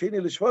lahakiv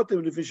Sheni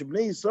l'shvatim l'fish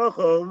bnei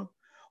Yisachar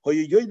ho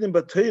yoydim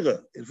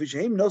b'Teirah l'fish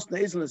heim nos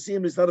ne'ezel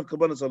nesiyim l'snad of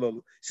Korbanos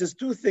halalu. He says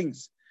two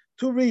things.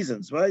 Two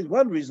reasons, right?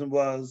 One reason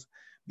was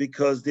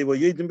because they were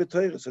Yedim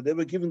B'Teirah, so they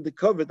were given the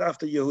covet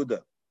after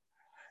Yehuda.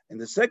 And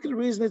the second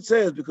reason it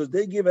says because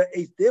they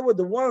were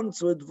the ones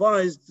who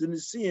advised the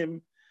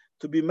Nisim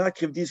to be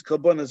Makiv these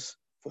Korbanos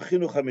for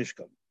Chinuch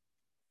HaMishkan.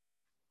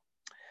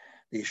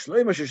 The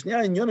Shloim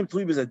HaSheshniya Inyonim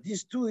Tui B'Zeh,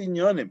 these two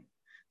Inyonim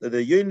that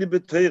are Yedim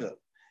B'Teirah,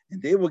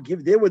 and they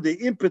were the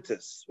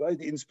impetus, right?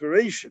 The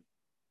inspiration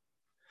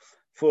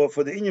for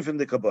the Inyan from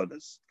the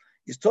Korbanos.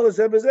 Is told us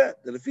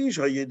that the fish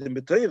are Yedim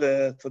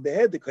B'Teirah, for they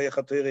had the Koyach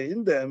HaTeirah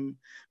in them.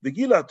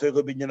 V'gila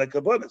Teirah b'inyan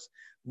Korbanos.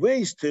 Where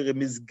is Teirah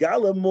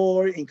Mizgala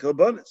more in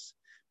Korbanos?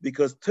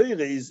 Because Teirah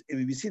is,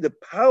 if we see the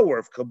power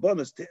of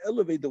Korbanos to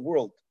elevate the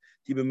world,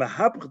 to be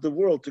mahapach the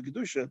world to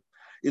Kedusha,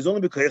 is only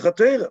B'Koyach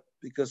HaTeirah.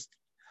 Because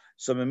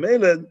some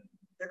Memele,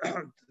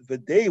 the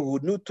day who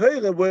knew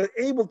Teirah were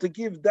able to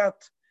give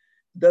that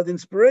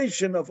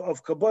inspiration of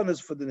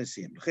Korbanos for the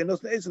Nisim.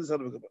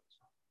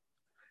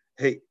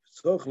 Hey.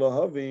 Now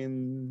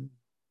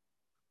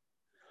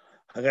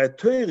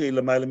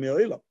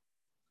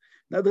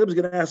the Rebbe is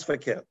going to ask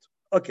verkehrt.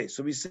 Okay,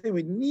 so we say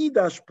we need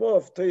the Ashpah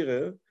of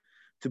Teirah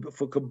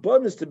for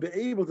Korbanos to be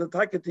able to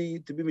attack it,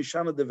 to be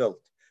Mishana the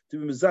Welt, to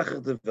be Mezacher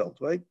the Welt,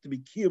 right? To be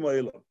Kiyum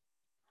Olam.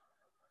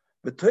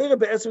 But Teirah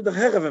be'etzem the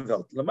Hechav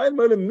Welt. L'mayim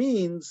Olam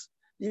means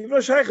even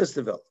Shaychus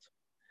the Welt.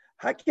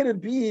 How can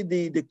it be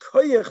the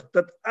koyach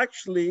that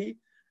actually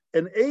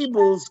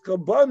enables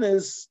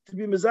Korbanos to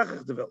be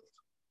Mezacher the Welt?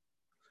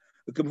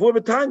 We come forward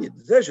with Tanya.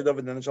 David the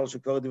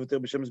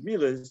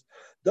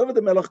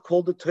Melech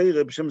called the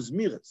Teirah B'Shem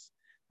Zmiras.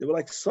 They were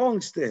like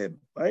songs to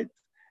him, right?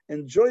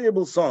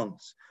 Enjoyable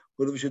songs.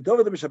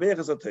 David Meshabeach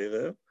as a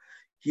Torah,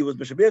 he was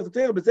Meshabeach the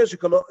Torah, but there's a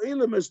kol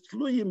ha'olam is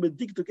tluyim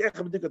b'diktuk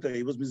echad b'diktuk Torah.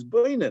 He was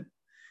misboinen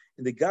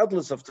in the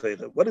godless of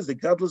Torah. What is the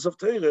godless of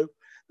Torah?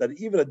 That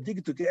even a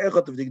diktuk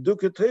echad of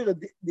diktuk Torah,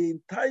 the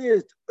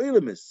entire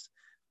olam is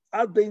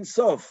ad bein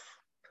sof,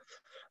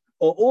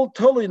 or all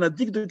totally in a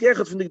diktuk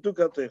echad from diktuk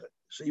Torah.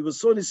 So he was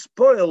so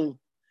spoiled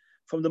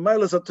from the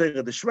milas of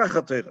Torah, the shvach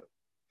of Torah.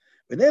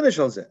 V'nene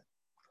shal zeh.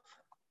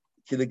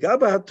 Ki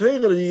legaba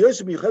ha-Torah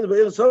l'yosem yichad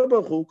b'eretz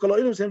habachu, kol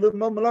ha'olam saying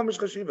l'malam ish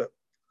chashiva.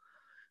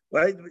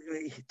 Right?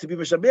 To be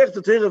Meshabeach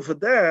the Torah for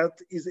that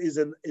is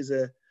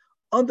a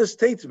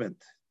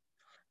understatement.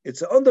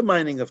 It's an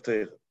undermining of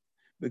Torah.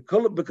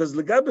 Because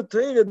Legab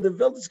Torah, the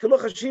Welt is Koloch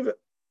HaShiva.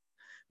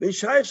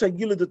 Ve'ishayach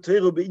shagilu the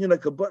Torah be'inyan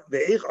HaKabbat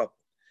ve'eich.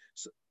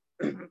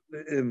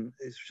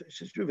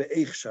 It's true,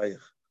 ve'eich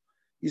shayach.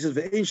 He says,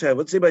 ve'ein shayach.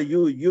 What's it about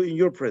you in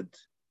your print?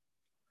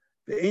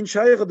 Ve'ein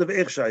shayach or the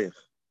ve'eich shayach?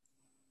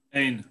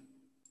 Ein.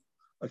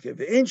 Okay,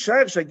 ve'ein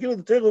shayach shagilu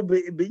the Torah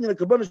be'inyan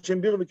HaKabbat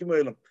shem biru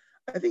v'kimoylam.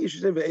 I think you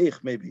should say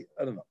ve'eich, maybe.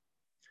 I don't know.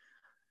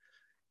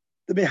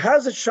 The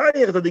mehazet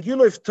shayach that the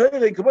Gilui of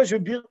Torah,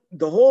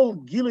 the whole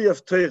Gilui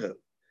of Torah,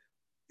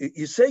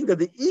 he's saying that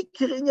the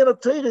ikir inyan of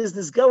Torah is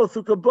this gala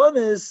through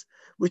Kabbanis,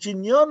 which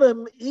in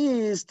Yonim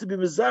is to be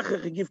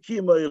mezachach and give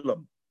kiyum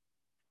ha'olam.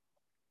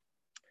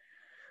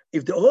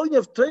 If the whole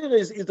of Torah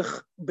is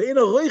the bein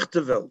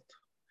ha'roich Welt,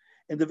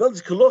 and the Welt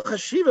is koloch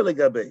hashiva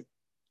legabei,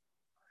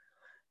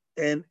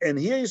 and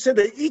here you said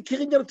the ikir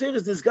inyan of Torah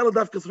is this gala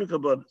dafka through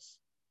Kabbanis.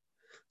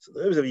 So the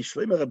Rebbe said,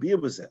 Yishleim Rabbi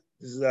was that.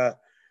 This is a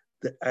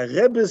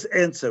Rebbe's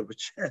answer,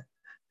 which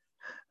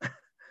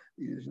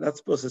you're not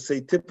supposed to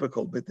say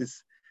typical, but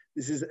this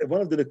is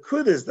one of the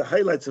nekudas, the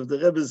highlights of the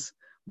Rebbe's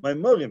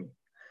Maimorim.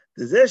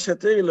 When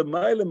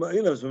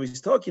we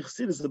talk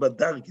Chassidus about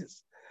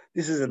darges,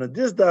 this is in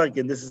this darge,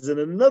 and this is in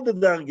another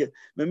darge.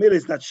 Memele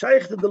is not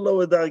shaykh to the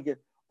lower darge.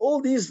 All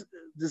these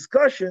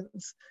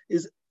discussions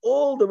is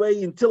all the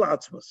way until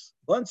Atzmos.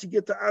 Once you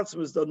get to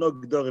Atzmos, there are no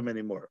Gedorim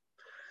anymore.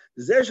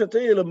 The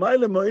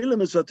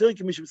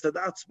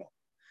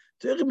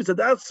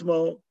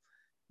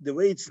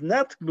way it's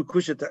not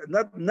mushash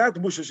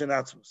and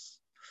atzmos.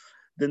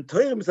 Then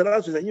Torah mitzad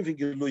atzmos is anything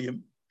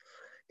geluyim.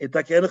 It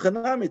takei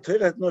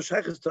Torah has no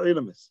shaychus to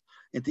oilamis.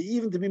 And to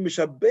even to be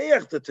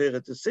mishabeach the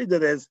Torah, to say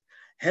that it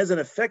has an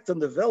effect on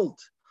the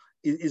Welt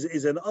is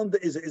a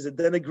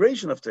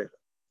denigration of Torah.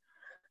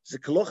 It's a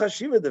koloch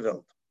hashiva the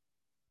Welt.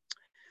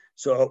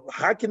 So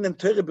how can then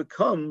Torah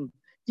become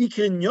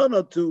ikrin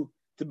yona to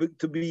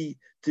be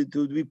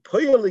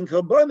poil in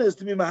Karbonis,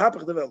 to be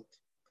mahapach the Welt?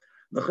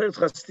 Nachher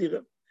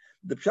chastira.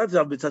 The pshat is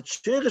mitzat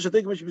sheresh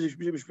atek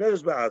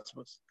mishmeres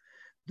ba'atzmos.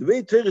 The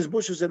way Torah is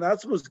bushes and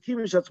atzmos,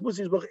 kimish atzmos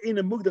is boch in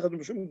a mugdach at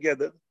mishum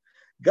geder.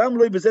 Gam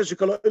loy bezeh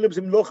shekol ha'olam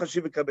zim lo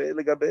chashiv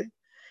legabei.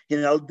 In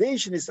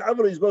aldation is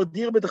avro is boch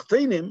dir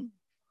betachtenim,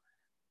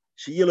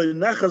 sheyeh lo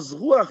nachas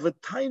ruach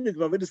v'tainuk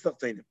v'avedis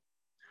tachtenim.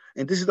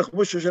 And this is the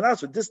bushes and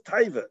atzmos. This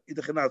taiva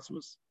idach in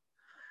atzmos.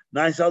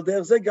 Na is al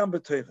der zeh gam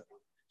b'Torah.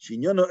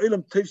 Shinyon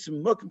ha'olam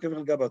teivsim mokim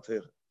kevil gaba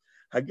Torah.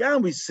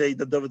 Hagam we say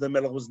that David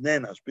HaMelech was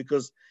nenash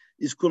because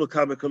is kula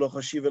kame koloch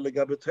hashiva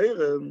legabe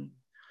Torah,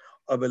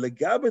 aber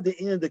legabe the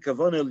in the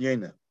kavon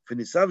elyena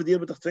v'nisav dir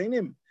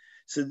betachtenim.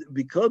 So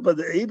because by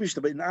the Eibush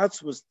the in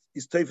Atzmos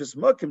is teifes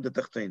mokim the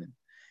tachtenim,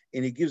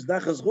 and he gives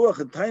nachas ruach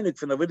and tainik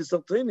from avedis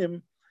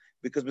tachtenim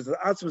because with the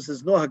Atzmos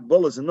there's no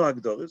hagbolas and no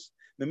hagdoris.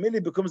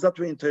 Memili becomes that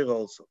way in Torah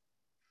also.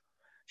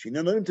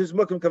 Shinyon ha'olam teivsim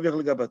mokim kavich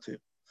legabe Torah.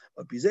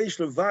 But bizeh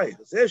shlovay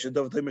zeh she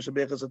David HaMelech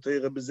meshabech as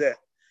Torah bezeh.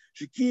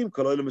 Shikim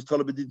kol ha'olam is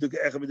tola b'dikduk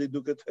echad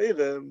b'dikduk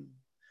Torah.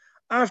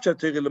 After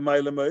Torah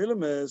l'mayla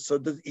ma'olam, so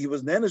that he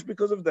was nanish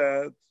because of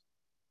that,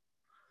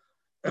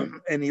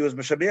 and he was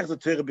meshabeach the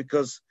Torah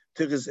because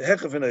Torah is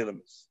hechaf in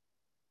olamis.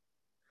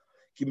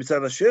 Ki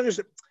mitzad hasherish.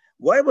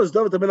 Why was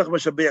David HaMelech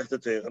meshabeach the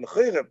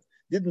Torah?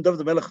 Didn't David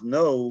HaMelech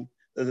know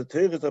that the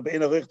Torah is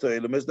bein arich to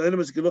olamis? The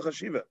olamis is kiluch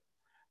hashiva.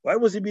 Why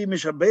was he being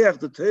meshabeach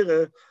the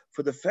Torah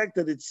for the fact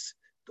that it's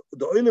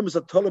the olam is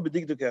a tola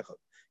b'dikduk echad?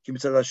 Ki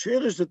mitzad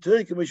hasherish the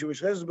Torah ki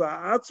mishresh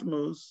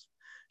ba'atzmos.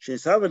 That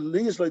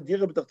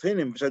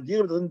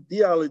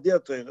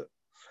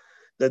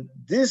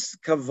this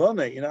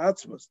kavana in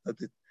Atzmos,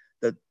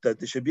 that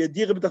there should be a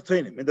dir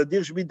b'tachtenim, and that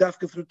dir should be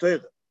dafka through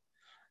Torah.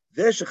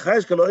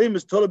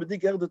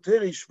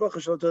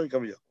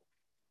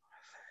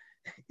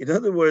 In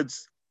other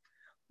words,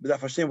 but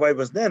Hashem why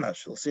was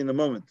nenash? We'll see in a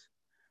moment.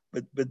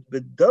 But the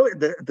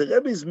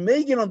Rebbe is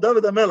making on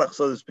David HaMelech,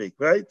 so to speak,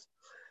 right?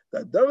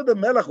 That David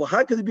HaMelech, well,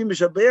 how could he be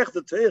mishabeach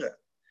the Torah?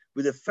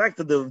 With the fact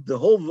that the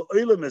whole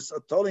olam is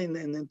totally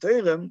in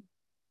Torah,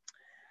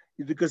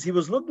 is because he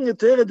was looking at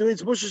Torah the way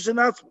it's mushish and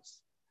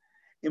atzmos.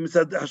 In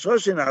mitzad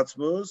hashrosh in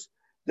atzmos,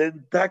 the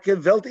take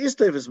Welt is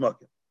tevis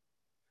makim,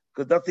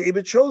 because that the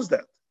Eibush shows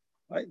that,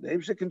 right? The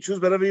Eibush can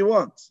choose whatever he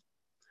wants.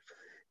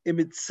 In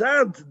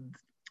mitzad,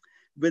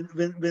 when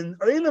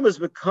olam has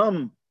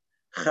become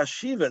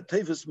chashiva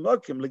tevis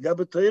makim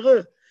legabe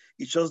Torah,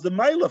 it shows the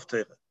mile of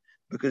Torah,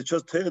 because it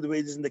shows Torah the way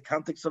it is in the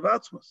context of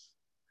atzmos.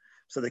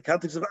 So the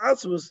context of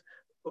Atzmos,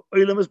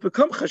 olam has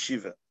become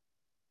chashiva.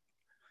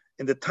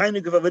 in the tiny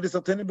of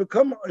Avedis Tani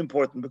become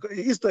important because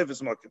it is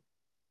Teufels Mokim.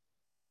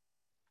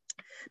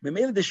 The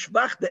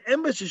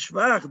embassy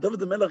Schwach David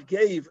the Melech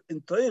gave in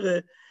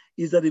Teure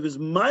is that he was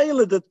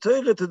mile the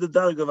Teure to the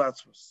Darg of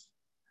Atzmus.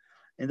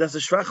 And that's the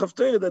Schwach of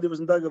Teure that he was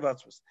in Darg of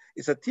Atzmus.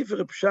 It's a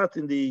tiefere Pshat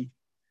in the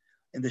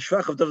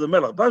Schwach of David the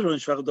Melech. Bajor in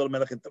Schwach of David the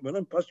Melech, we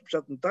learn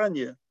Pshat in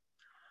Tanya.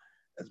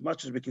 As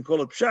much as we can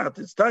call it Pshat,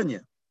 it's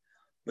Tanya.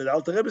 But the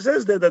Alter Rebbe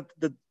says there that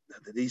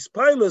these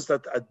pilots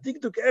that a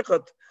Digduk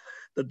Echot,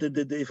 that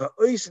if a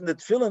ois in the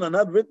tefillin are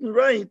not written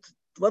right,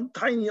 one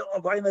tiny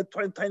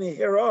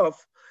hair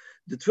off,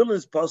 the tefillin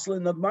is possible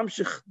and not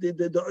mamshich the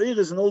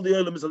oiris and all the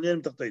oilim is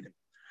alien tachtonim.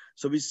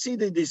 So we see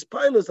these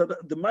pilots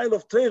that the mile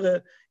of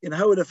Torah in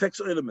how it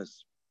affects oilim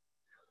is.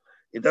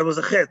 And that was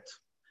a chet.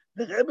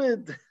 The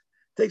Rebbe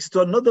takes it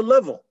to another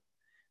level.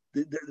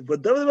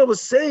 What David was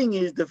saying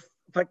is the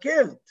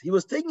fakert. He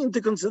was taking into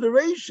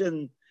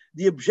consideration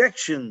the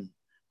objection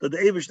that the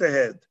Eivishter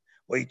had.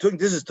 Well, he took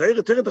this is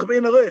Torah toch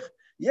bein aroich.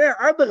 Yeah,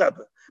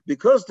 Adarabah.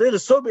 Because Torah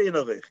is so bein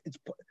aroich.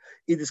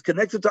 It is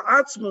connected to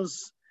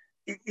Atzmus.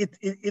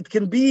 It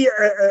can be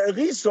a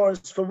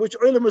resource from which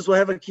Oilimus will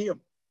have a kiyum.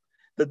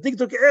 The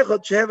Digduk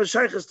Echad should have a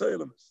shaykhs to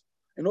Oilimus.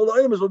 And all the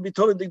Oilimus will be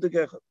told in Digduk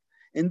Echad.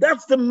 And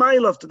that's the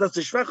mile of that's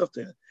the Shvach of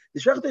Torah. The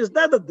Shvach of Torah is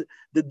not that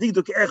the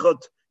Digduk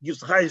Echad gives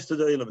chayes to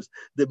the Oilimus.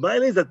 The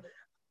mile is that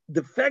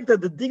the fact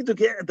that the Digduk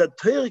Echad, that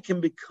Torah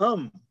can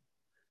become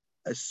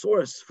a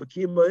source for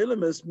Kiyum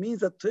Oilimus means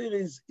that Torah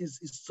is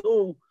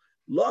so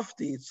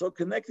lofty, it's so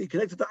connected to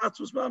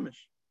Atzmus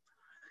Mamish.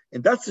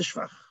 And that's the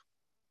Shvach.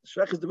 The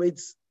Shvach is the way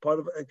it's part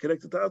of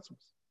connected to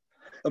Atzmus.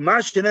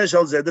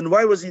 Then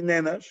why was he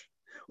Nenash?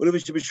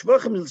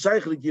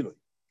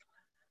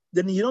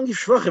 Then you don't give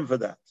Shvachim for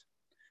that.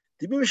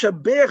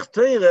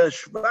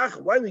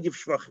 Why we give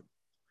Shvachim?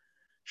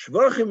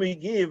 Shvachim we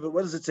give,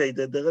 what does it say?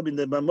 The Rebbe in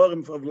the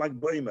Mamorim of Lag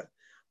Boima,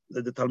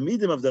 the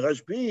Talmidim of the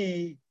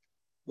Rashbi,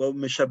 well,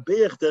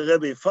 Meshabeach the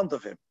Rebbe in front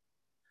of him.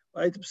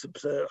 Right?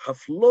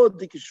 Haflod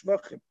dik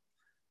Shvachim.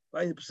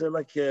 Right?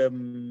 Like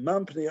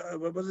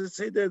what does it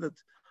say there? That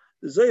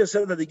the Zohar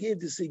said that he gave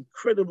this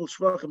incredible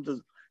Shvachim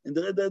to, and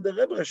the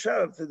Rebbe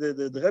Rashab,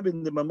 the Rebbe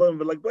in the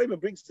Mamorim of Lag Boima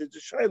brings the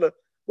Shaila.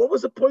 What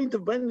was the point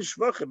of buying the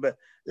Shvachim?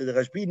 The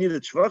Rashbi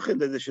needed Shvachim,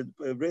 that they should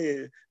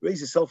raise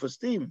his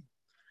self-esteem.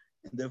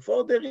 And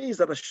therefore there is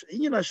that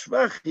in a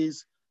Shvach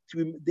is,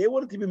 they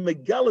wanted to be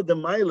Megala the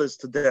Milas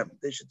to them.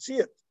 They should see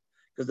it.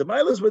 Because the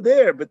Milas were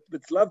there, but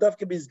Lav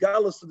Dafka be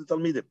Galas to the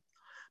Talmidim.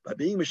 By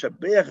being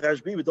Meshabeach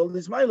Rashbi with all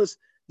these Milas,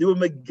 they were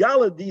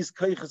Megala these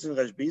Kaychas in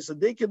Rashbi, so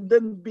they can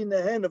then be in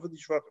the hand of the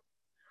Shvachim.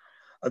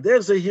 And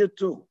there's a here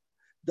too.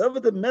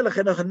 David the Melech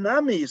and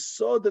Hanami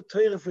saw the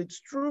Torah for its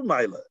true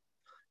Milah.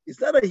 It's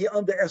not that he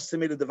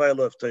underestimated the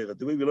value of Torah,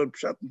 the way we learn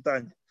Pshat and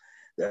Tanya.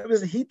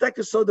 He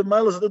saw the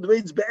Milas of the way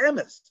it's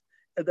be'emes,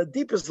 at the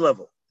deepest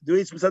level, the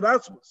way it's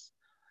Mitzadatzmus.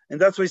 And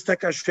that's why he's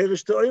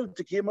Takasherish to Oil,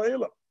 to Kiyam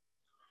Oilam.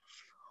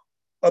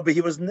 But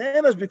he was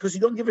Nenash because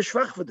you don't give a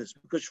Shvach for this,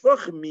 because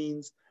Shvach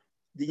means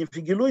the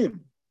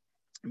Infigiluyim.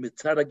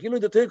 Mitzad Agilu,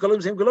 the Torah,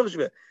 Kolim Zim Golov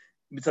Shveh.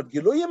 Mitzad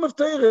Giluyim of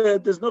Torah,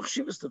 there's no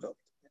Chshivas developed.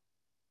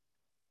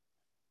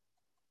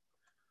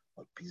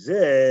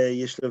 Pizeh,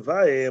 Yesh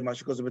Levai,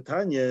 Masha Kozo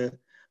Betanya,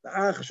 the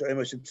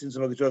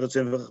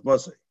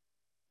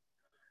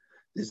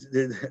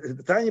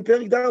Tanya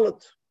Perik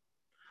Dalet.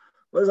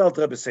 What does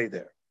Alter Rebbe say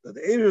there? That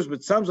the Eivus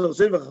with Samson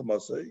Silvach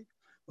Mosai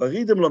were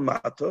Ridim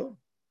Lamato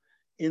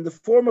in the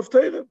form of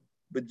Torah.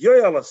 But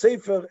Yoyal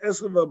Sefer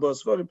Esrim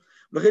V'Bosforim.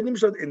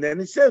 And then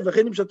it says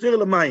V'chenim Shatir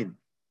L'Mayim.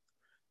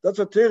 That's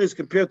what Torah is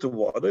compared to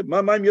water.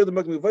 Ma Mayim Yodem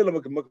Makim Kevei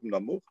Makim Makim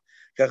Namuch.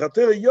 Kach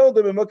Torah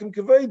Yodem Makim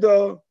Kevei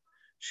Do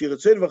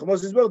Shiratzei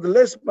V'Chamos Yisbar the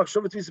less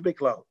Machshavet V'Yis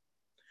Beklal.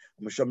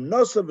 Misham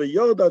Nosa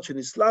V'Yordat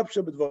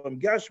Shenislapsha B'Dvarim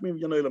Gashmim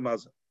Yanoy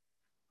Lamaza.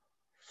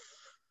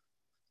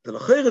 The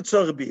Lacheret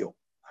Tzor Biyo.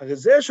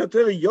 Harizeh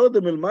Shater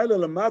Yodem El Mayla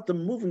Lamata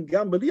moving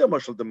Gam B'Liya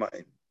Mashal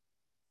Demayim.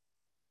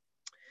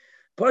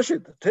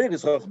 Pashet Torah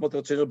is Chachmot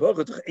Tzor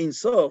Baruch Tzor Ein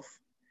Sof,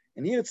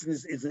 and here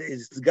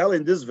it's Gal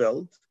in this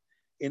world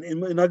in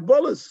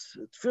Agbolas,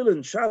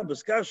 Tefillin,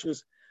 Shabbos,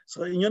 Kashrus,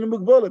 so in Yom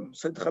Mugbolim.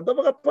 So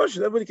Chadavar Pashet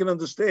everybody can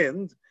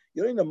understand.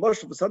 You're in a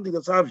mashal for something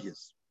that's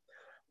obvious.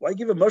 Why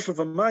give a mashal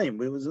for Mayim?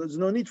 There's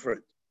no need for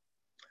it.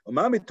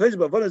 Umami Toiz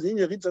Bavonas in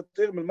Yeritza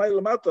Term El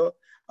Mayim Lamato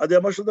are the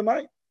mashal the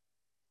Mayim.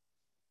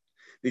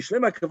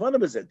 Vishlem HaKavana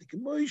Bezed,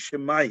 K'moi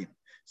Shemayim,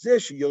 Zeh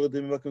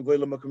Sheyoredim Makom Goy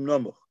Makom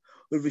Nomoch,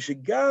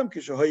 Uvishigam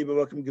Kishahoy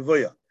Makom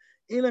Gevoya.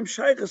 Ilem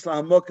Shaychas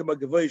LaHamokim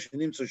HaGevoya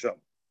Shenimtzu Sham.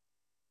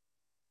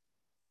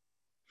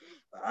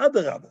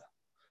 Adarabah,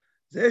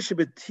 Zeh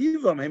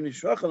Shebetivam Hem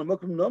Nishvach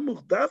LaMakom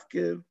Nomoch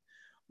Davke.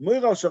 You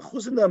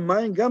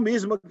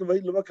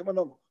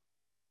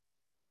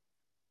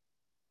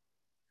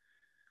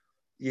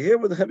hear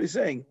what the Rebbe is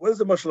saying. What is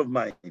the mashal of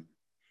Mayim?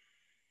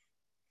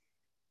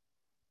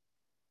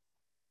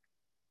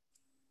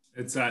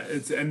 It's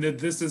and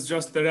this is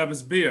just the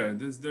Rebbe's beer.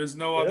 There's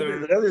no other.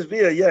 The Rebbe's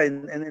beer, yeah,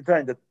 and in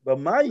time that. But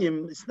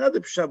Mayim, it's not the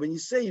pshat. When you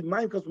say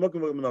Mayim comes from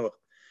Makom Makom,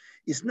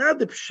 it's not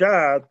the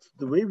pshat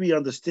the way we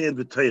understand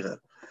the Torah.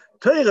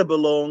 Torah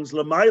belongs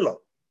Lamaila.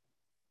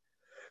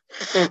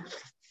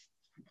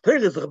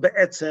 Torah is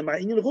be'etzem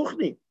ha'inyan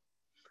ruchni,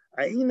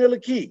 ha'inyan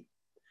eliki.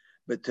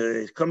 But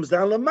it comes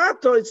down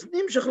Lamato, it's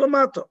nimshach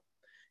Lamato.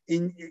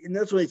 In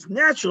that's why its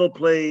natural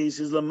place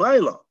is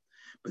Lamaila.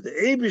 But the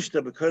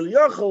Eibishter, B'Kol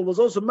Yochel, was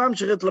also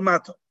mamshach et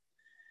Lamato.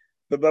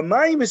 But by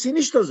Mayim is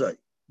nicht so.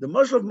 The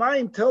Mashal of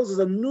Mayim tells us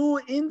a new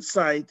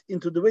insight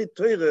into the way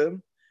Torah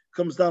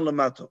comes down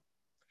Lamato.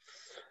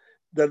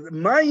 That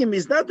Mayim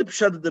is not the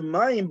pshat that the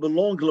Mayim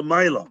belong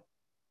Lamaila.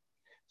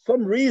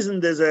 Some reason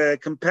there's a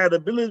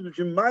compatibility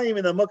between Mayim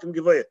and Amakim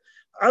Gevaya.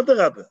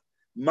 Adarabah,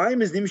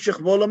 Mayim is nimshach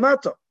mo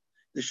Lamato.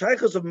 The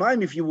shaychus of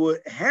Mayim, if you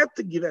had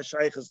to give a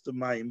shaychus to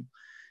Mayim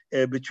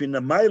between the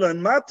Maila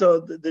and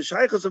Mata, the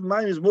shaychus of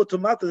Mayim is more to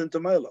Mata than to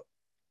Maila.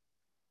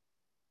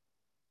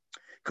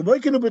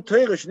 Kamoikinu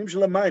b'Torah shnim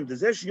shel Mayim. The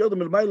zeh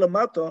sheyodem el Maila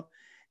Mata,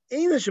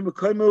 eina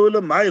shemekaymo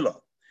el Maila.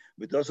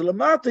 But also el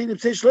Mata in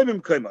say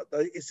shleimim kayma.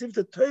 It's if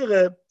the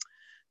Torah,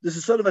 this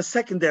is sort of a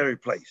secondary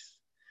place.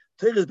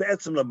 Torah is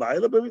be'etzem la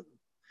Maila, but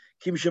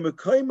kim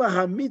shemekayma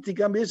hamiti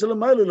gam is el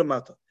Maila la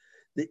Mata.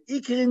 The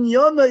ikar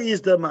inyana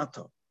is the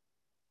Mata.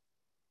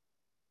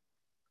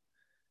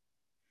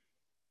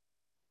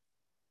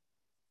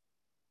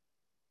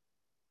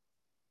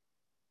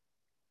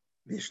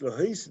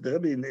 The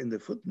Rebbe in the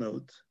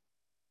footnote,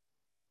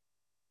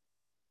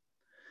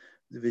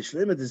 the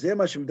Vishlema the Zeh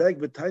Mashim Daik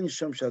B'Tanya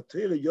Sham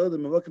Shatira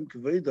Yodem Makim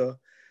Kveida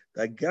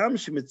Da Gam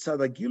Shemitzad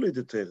Agilui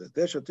the Torah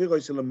Der Shatira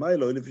Yisrael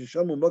Mailo Elif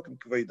Yisham Makim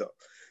Kveida.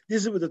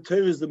 This is where the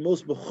Torah is the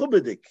most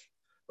mechubedik,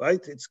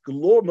 right? Its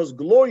most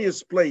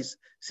glorious place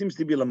seems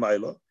to be La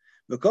Mailo.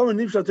 V'Kol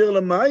Nim Shatira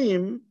La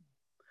Mayim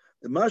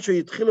the Masha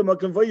Yitchila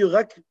Makim Kveida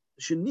Rak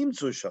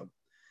Shenimtzu Sham.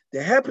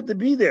 They happen to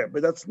be there,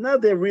 but that's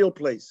not their real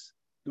place.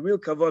 The real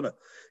kavana.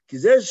 But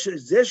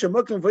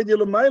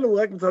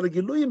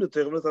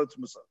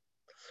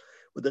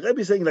the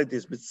Rebbe is saying like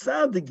this: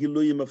 B'tzad the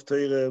giluyim of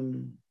Torah.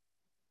 The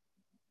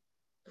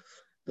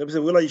Rebbe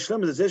said, "Well,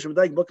 Yishlem is zeh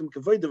shemdaik makim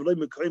kavod v'loy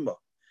mekayma.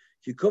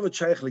 He covered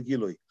shaykh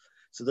legilui."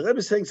 So the Rebbe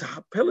is saying,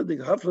 "The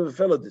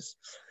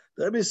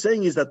Rebbe is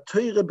saying is that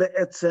Torah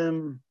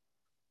be'etzem,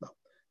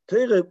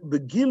 Torah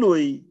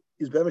begilui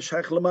is be'em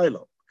shaykh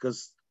lemayla,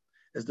 because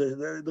as the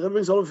Rebbe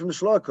brings all from the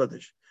Shloah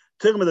Kodesh.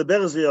 Torah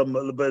medaber ze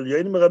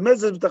b'elyonim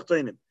meramezes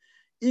b'tachtonim.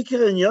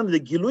 Ikar inyan the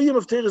giluyim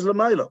of Torah is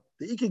lamayla.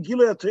 The ikar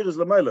gilui of Torah is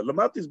lamayla.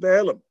 Lamat is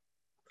be'elam.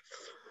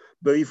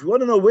 But if you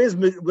want to know where is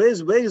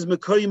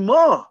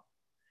Mekoyma,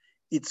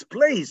 its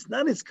place,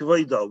 not its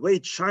kvoida, where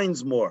it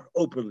shines more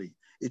openly.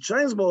 It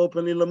shines more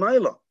openly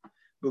lamayla.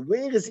 But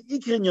where is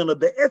ikar inyan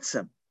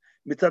be'etzem?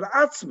 Mitar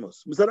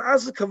atzmos. Mitar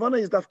atzmos kavana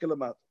is dafke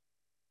lamat.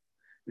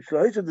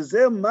 V'shlohit the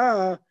zeh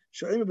ma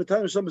shoyim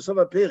b'tayim shom b'sov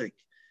ha'perik.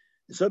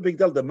 So big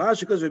deal. The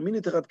Masha goes with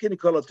minute Rabkini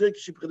call a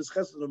Turkish ship is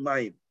chesed and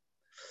Mayim.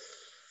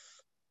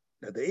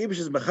 Now the Eibush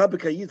is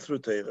Mechabek Hayit through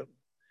Torah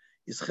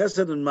is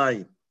chesed and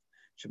Mayim.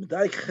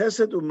 Shemedai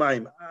chesed and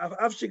Mayim.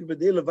 Afshik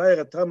b'dei levayir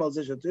atam al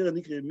zeh shatorah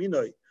nikri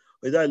minoi.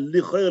 Oidai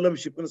lichoyer lem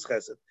shipun is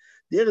chesed.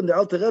 There in the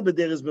Alter Rebbe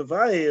there is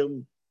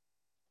mevayir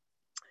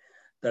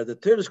that the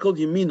Torah is called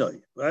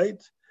Yeminoi,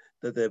 right?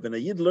 That when a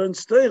Yid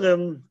learns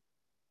Torah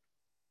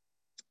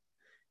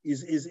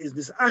is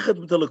this achat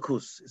with the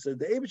lakus. So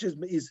the Eibush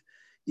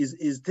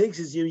is takes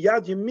his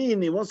yad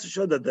yamin. He wants to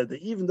show that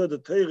even though the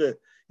Torah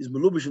is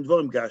melubish and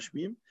dvarim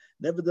gashmim,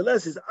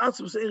 nevertheless his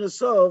atzmus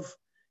eresov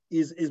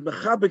is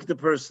mechabek the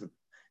person.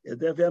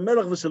 Therefore,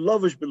 melech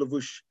v'selovish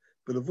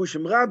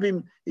belevushim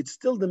rabim. It's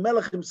still the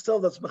melech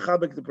himself that's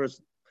mechabek the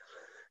person.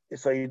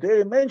 So you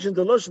mentioned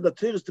the lashon that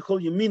Torah is to call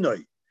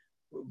yaminoi,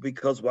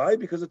 because why?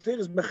 Because the Torah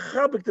is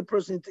mechabek the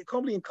person. It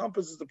completely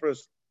encompasses the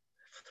person.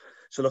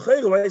 So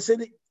l'chayru, why I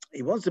said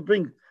he wants to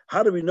bring.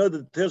 How do we know that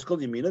the Torah is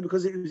called Yemina?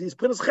 Because it's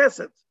Prinas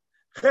Chesed.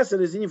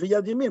 Chesed is in for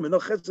Yad Yemin, but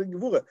not Chesed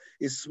Gevura.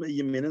 It's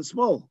Yemin and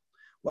small.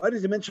 Why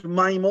did he mention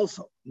Mayim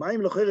also?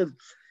 Mayim Locheret,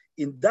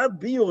 in that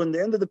biur, in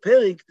the end of the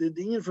Perik, the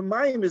union for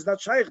Mayim is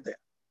not Shaykh there.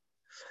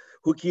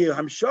 Huki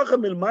Hamshocha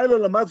Mil Mayla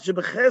Lamat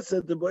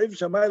Shebechesed, the Boiv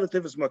Shamayla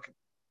Teves Mokim.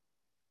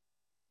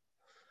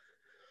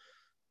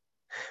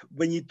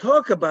 When you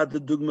talk about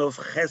the dogma of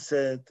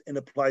Chesed and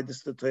apply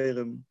this to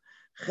Torah,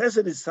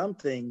 Chesed is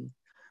something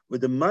with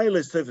the mile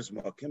is tefes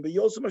makim, but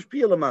you also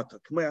mashpia lamata.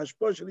 K'may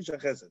hashpah shel ish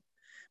hachesed.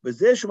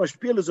 V'zeh shu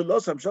mashpia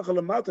lezolos hamshach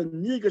lamata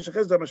nirgesh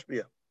hachesed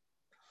hamashpia.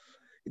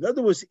 In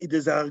other words, it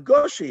is a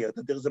hargosha here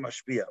that there is a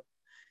mashpia,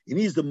 and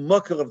he is the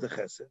mocker of the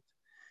chesed,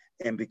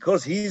 and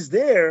because he is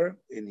there,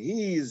 and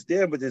he is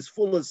there with his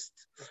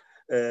fullest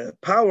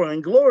power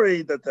and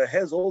glory that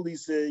has all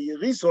these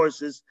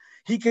resources,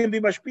 he can be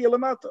mashpia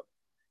lamata.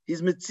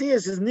 His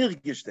mitzias is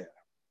nirgesh there.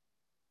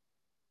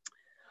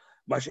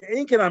 How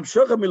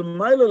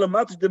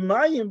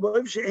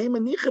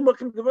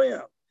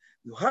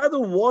do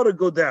water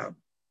go down?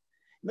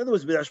 In other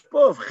words, with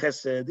Ashpah of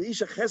Chesed, the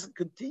Isha Chesed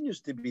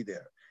continues to be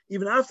there,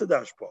 even after the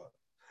Ashpah.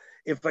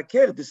 In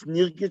Fakir, this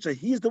Nirgish,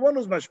 he's the one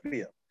who's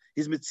Mashpia.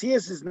 His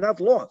Metzias is not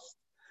lost.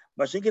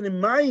 Mashikin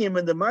in Mayim,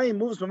 and the Mayim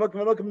moves from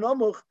Makim Makim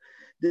Namuch,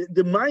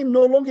 the Mayim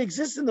no longer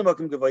exists in the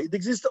Makim Gavai. It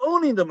exists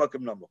only in the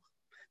Makim Namuch.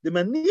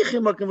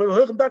 Manichim makim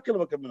v'hoichem dakel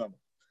makim minam.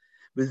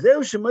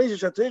 V'zeu shemoish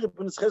shatera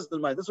b'nis chesed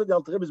l'mayim. That's what the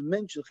Alter Rebbe is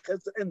mentioned,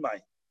 chesed and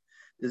mayim.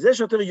 V'zeu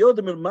shatera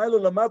yodem el maylo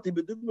lamati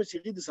b'dugmas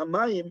yiridis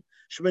hamayim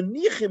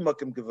shmanichim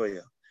makim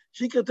gavoya.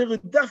 Shikatera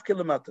dafke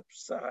lamata.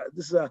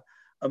 This is a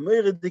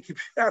mere dike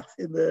pshat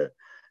in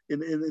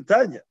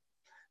Tanya.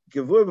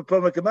 Gavoya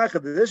b'pam makamach.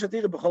 V'zeu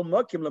shatera b'chol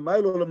makim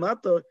lamaylo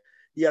lamata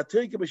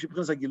yaterike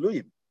b'shibchins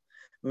hagiluyim.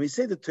 When we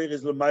say the Torah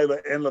is lamaylo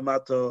and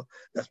lamata,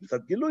 that's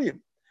mitzat giluyim.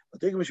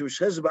 And this is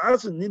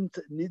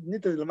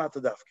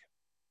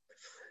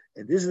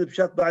the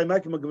pshat by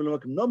Makim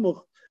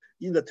Nomuch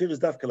in the Torah is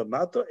Dafka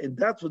Lamata, and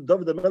that's what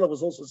David HaMelech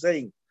was also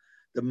saying.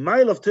 The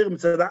mile of Torah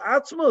Mitzvah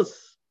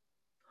Atzmos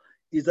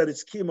is that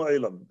it's Kima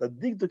Olam. That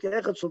Digduk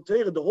Echad Shel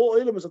Torah, the whole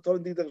Olam is a Torah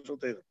Digduk Shel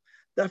Torah.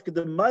 Dafka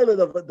the mile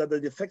that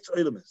the affects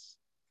Olam is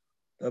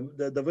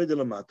the David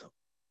Lamata.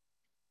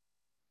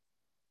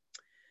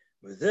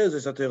 But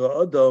there's a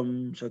Torah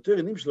Adam,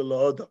 Torah Nimshel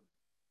LaAdam.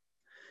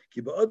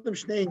 Ki ba'Adam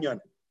Shnei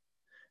Inyanim.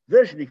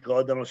 זה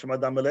שנקרא אדם על שם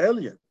אדם אל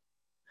העליון.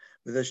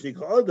 וזה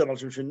שנקרא אדם על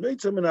שם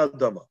שנוצר מן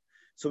האדמה.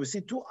 So we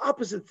see two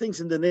opposite things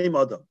in the name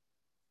Adam.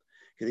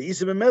 כדי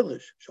איסי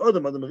במדרש,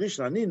 שאדם, אדם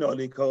ראשון, אני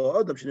נועלי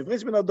קרא אדם,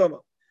 שנברס מן האדמה.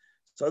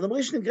 So אדם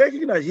ראשון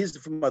recognized, he's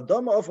from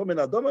האדמה, or from מן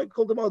האדמה, he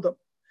called him אדם.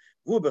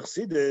 והוא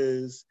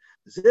בחסידס,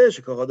 זה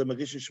שקרא אדם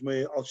ראשון שמו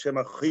על שם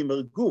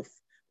החומר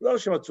גוף, לא על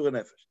שם הצור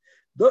הנפש.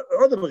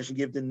 אדם ראשון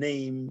gave the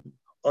name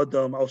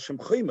אדם על שם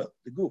חומר,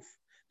 the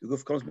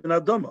goof comes מן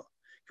האדמה.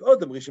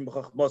 Adam Rishon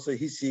b'chach masa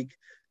hisik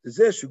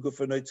zeh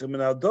shuguf noitzer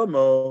min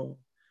adama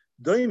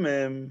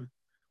doimem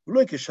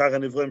uloy keshar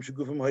anivroim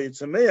shugufim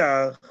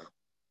hayitzameach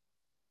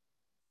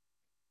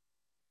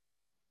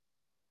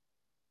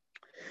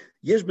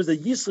yesh b'ze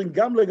yisrin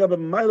gam legabe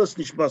mailos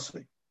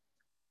nishmasri.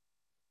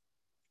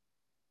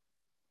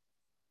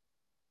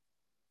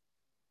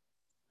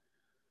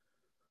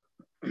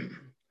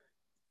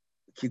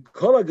 Ki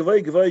kol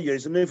ha'gvay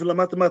yesem neifel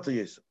lamata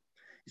yesem.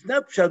 It's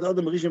not pshat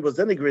Adam Rishon was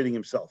denigrating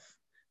himself.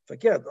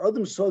 Forget,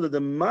 Adam saw that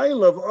the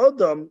mile of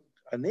Adam,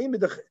 Adam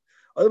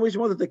Rishon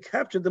wanted to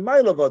capture the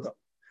mile of Adam.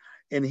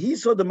 And he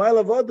saw the mile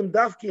of Adam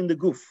dafki in the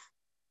goof.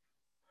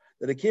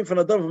 That it came from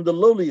Adam, from the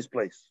lowliest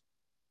place.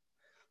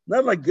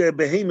 Not like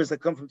behemoths that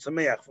come from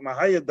Sameach, from a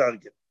higher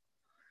dargin.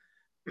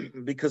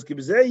 Because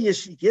he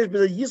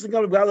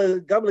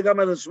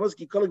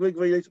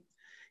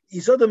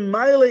saw the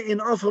mile in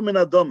Ofram and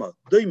Adama,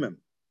 Doimem.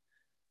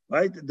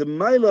 Right? The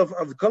mile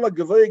of Kol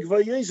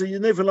HaGavoy Yesa, you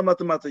never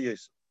lamata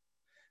Yesa.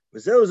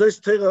 וזהו זה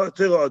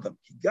תורה אדם.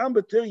 כי גם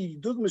בתורה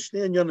ידוג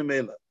משני עניונים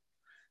אלה.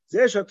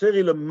 זה שהתורה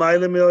היא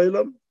למעלה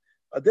מהעולם,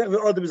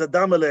 הדרך ואדם זה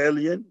אדם על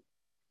העליין,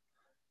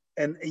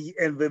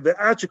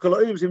 ועד שכל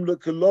העולם זה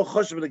לא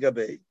חושב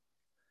לגבי,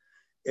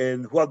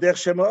 הוא הדרך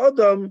שם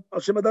האדם, על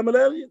שם אדם על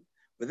העליין.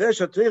 וזה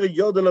שהתורה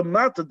יודה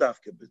למטה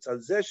דווקא, בצד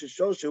זה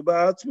ששור שהוא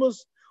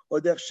בעצמוס, הוא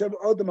הדרך שם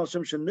אדם על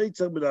שם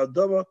שנוצר מן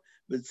האדם,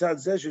 בצד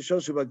זה ששור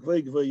שהוא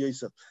בגבוה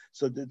יסר.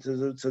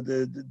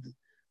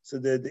 So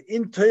the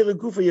in Torah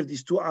Gufa, you have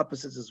these two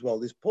opposites as well.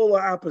 These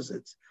polar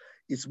opposites.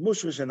 It's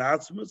Mushrish and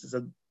Atzmus,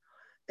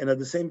 and at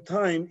the same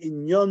time,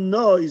 in Yon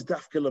No is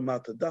Dafke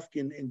Lamata, Dafke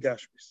in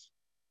Gashmis.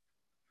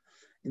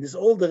 In this,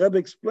 all the Rebbe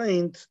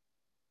explained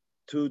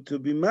to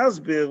be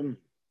Masbir,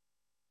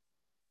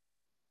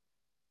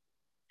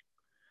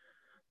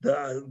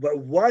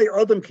 why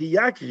Adam ki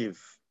Yakriv,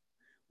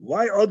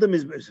 why Adam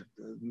is,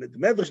 the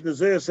Medrash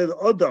Nezoyer said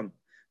Adam,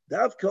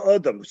 Dafke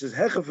Adam, which is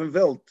Hechef and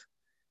Welt,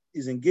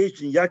 is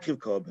engaged in Yakriv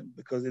Korban,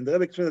 because in the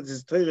Rebbe explained that this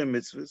is Torah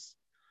mitzvahs.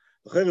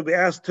 The Rebbe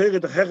asked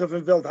Torah, the Hechef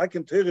and Welt, how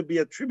can Torah be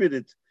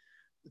attributed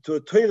to a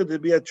Torah to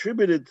be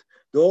attributed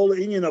the whole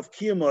union of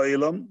Kiyum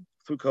Olam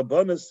through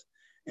Karbanis,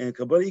 and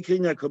Karban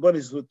Ikrinya Karban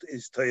is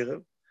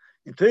Torah.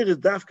 And Torah is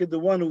Dafke, the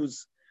one who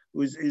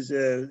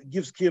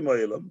gives Kiyum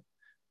Olam.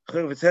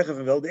 It's Hechef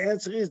and Welt. The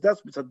answer is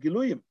that's Mitzat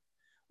Giluyim.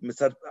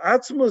 Mitzat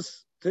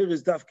Atzmus, Torah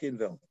is Dafke in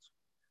Welt.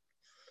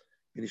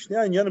 In שני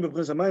העניינים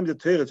בבחינת המים זה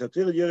תורה,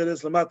 שהתורה ירד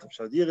אצל למטה,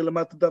 שהתורה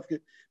למטה דווקא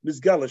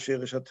מסגל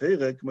השרש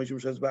התורה, כמו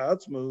שמשס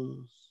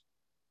בעצמוס.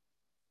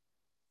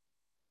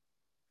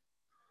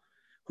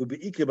 הוא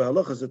בעיקר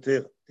בהלכה זה תורה.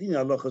 דין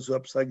ההלכה הוא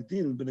הפסק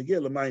דין בנגיע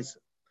למייסר.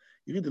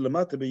 יריד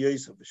למטה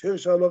ביסר,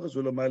 ושרש ההלכה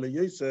הוא למעלה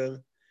יסר,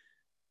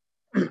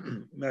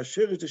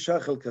 מהשרש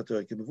לשחל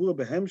כתורה, כי מבואר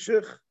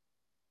בהמשך,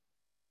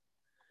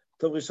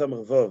 טוב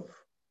רס"ו.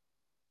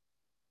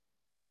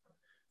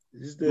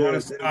 You want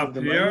to stop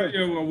here?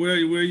 Where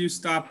are you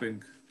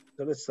stopping?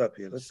 So let's stop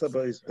here. Let's stop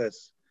by his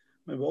Ches.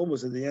 We're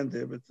almost at the end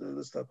there, but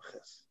let's stop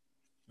Ches.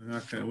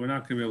 We're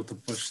not going to be able to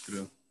push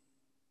through.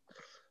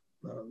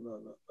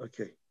 No.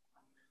 Okay.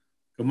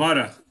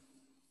 Gemara.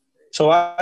 So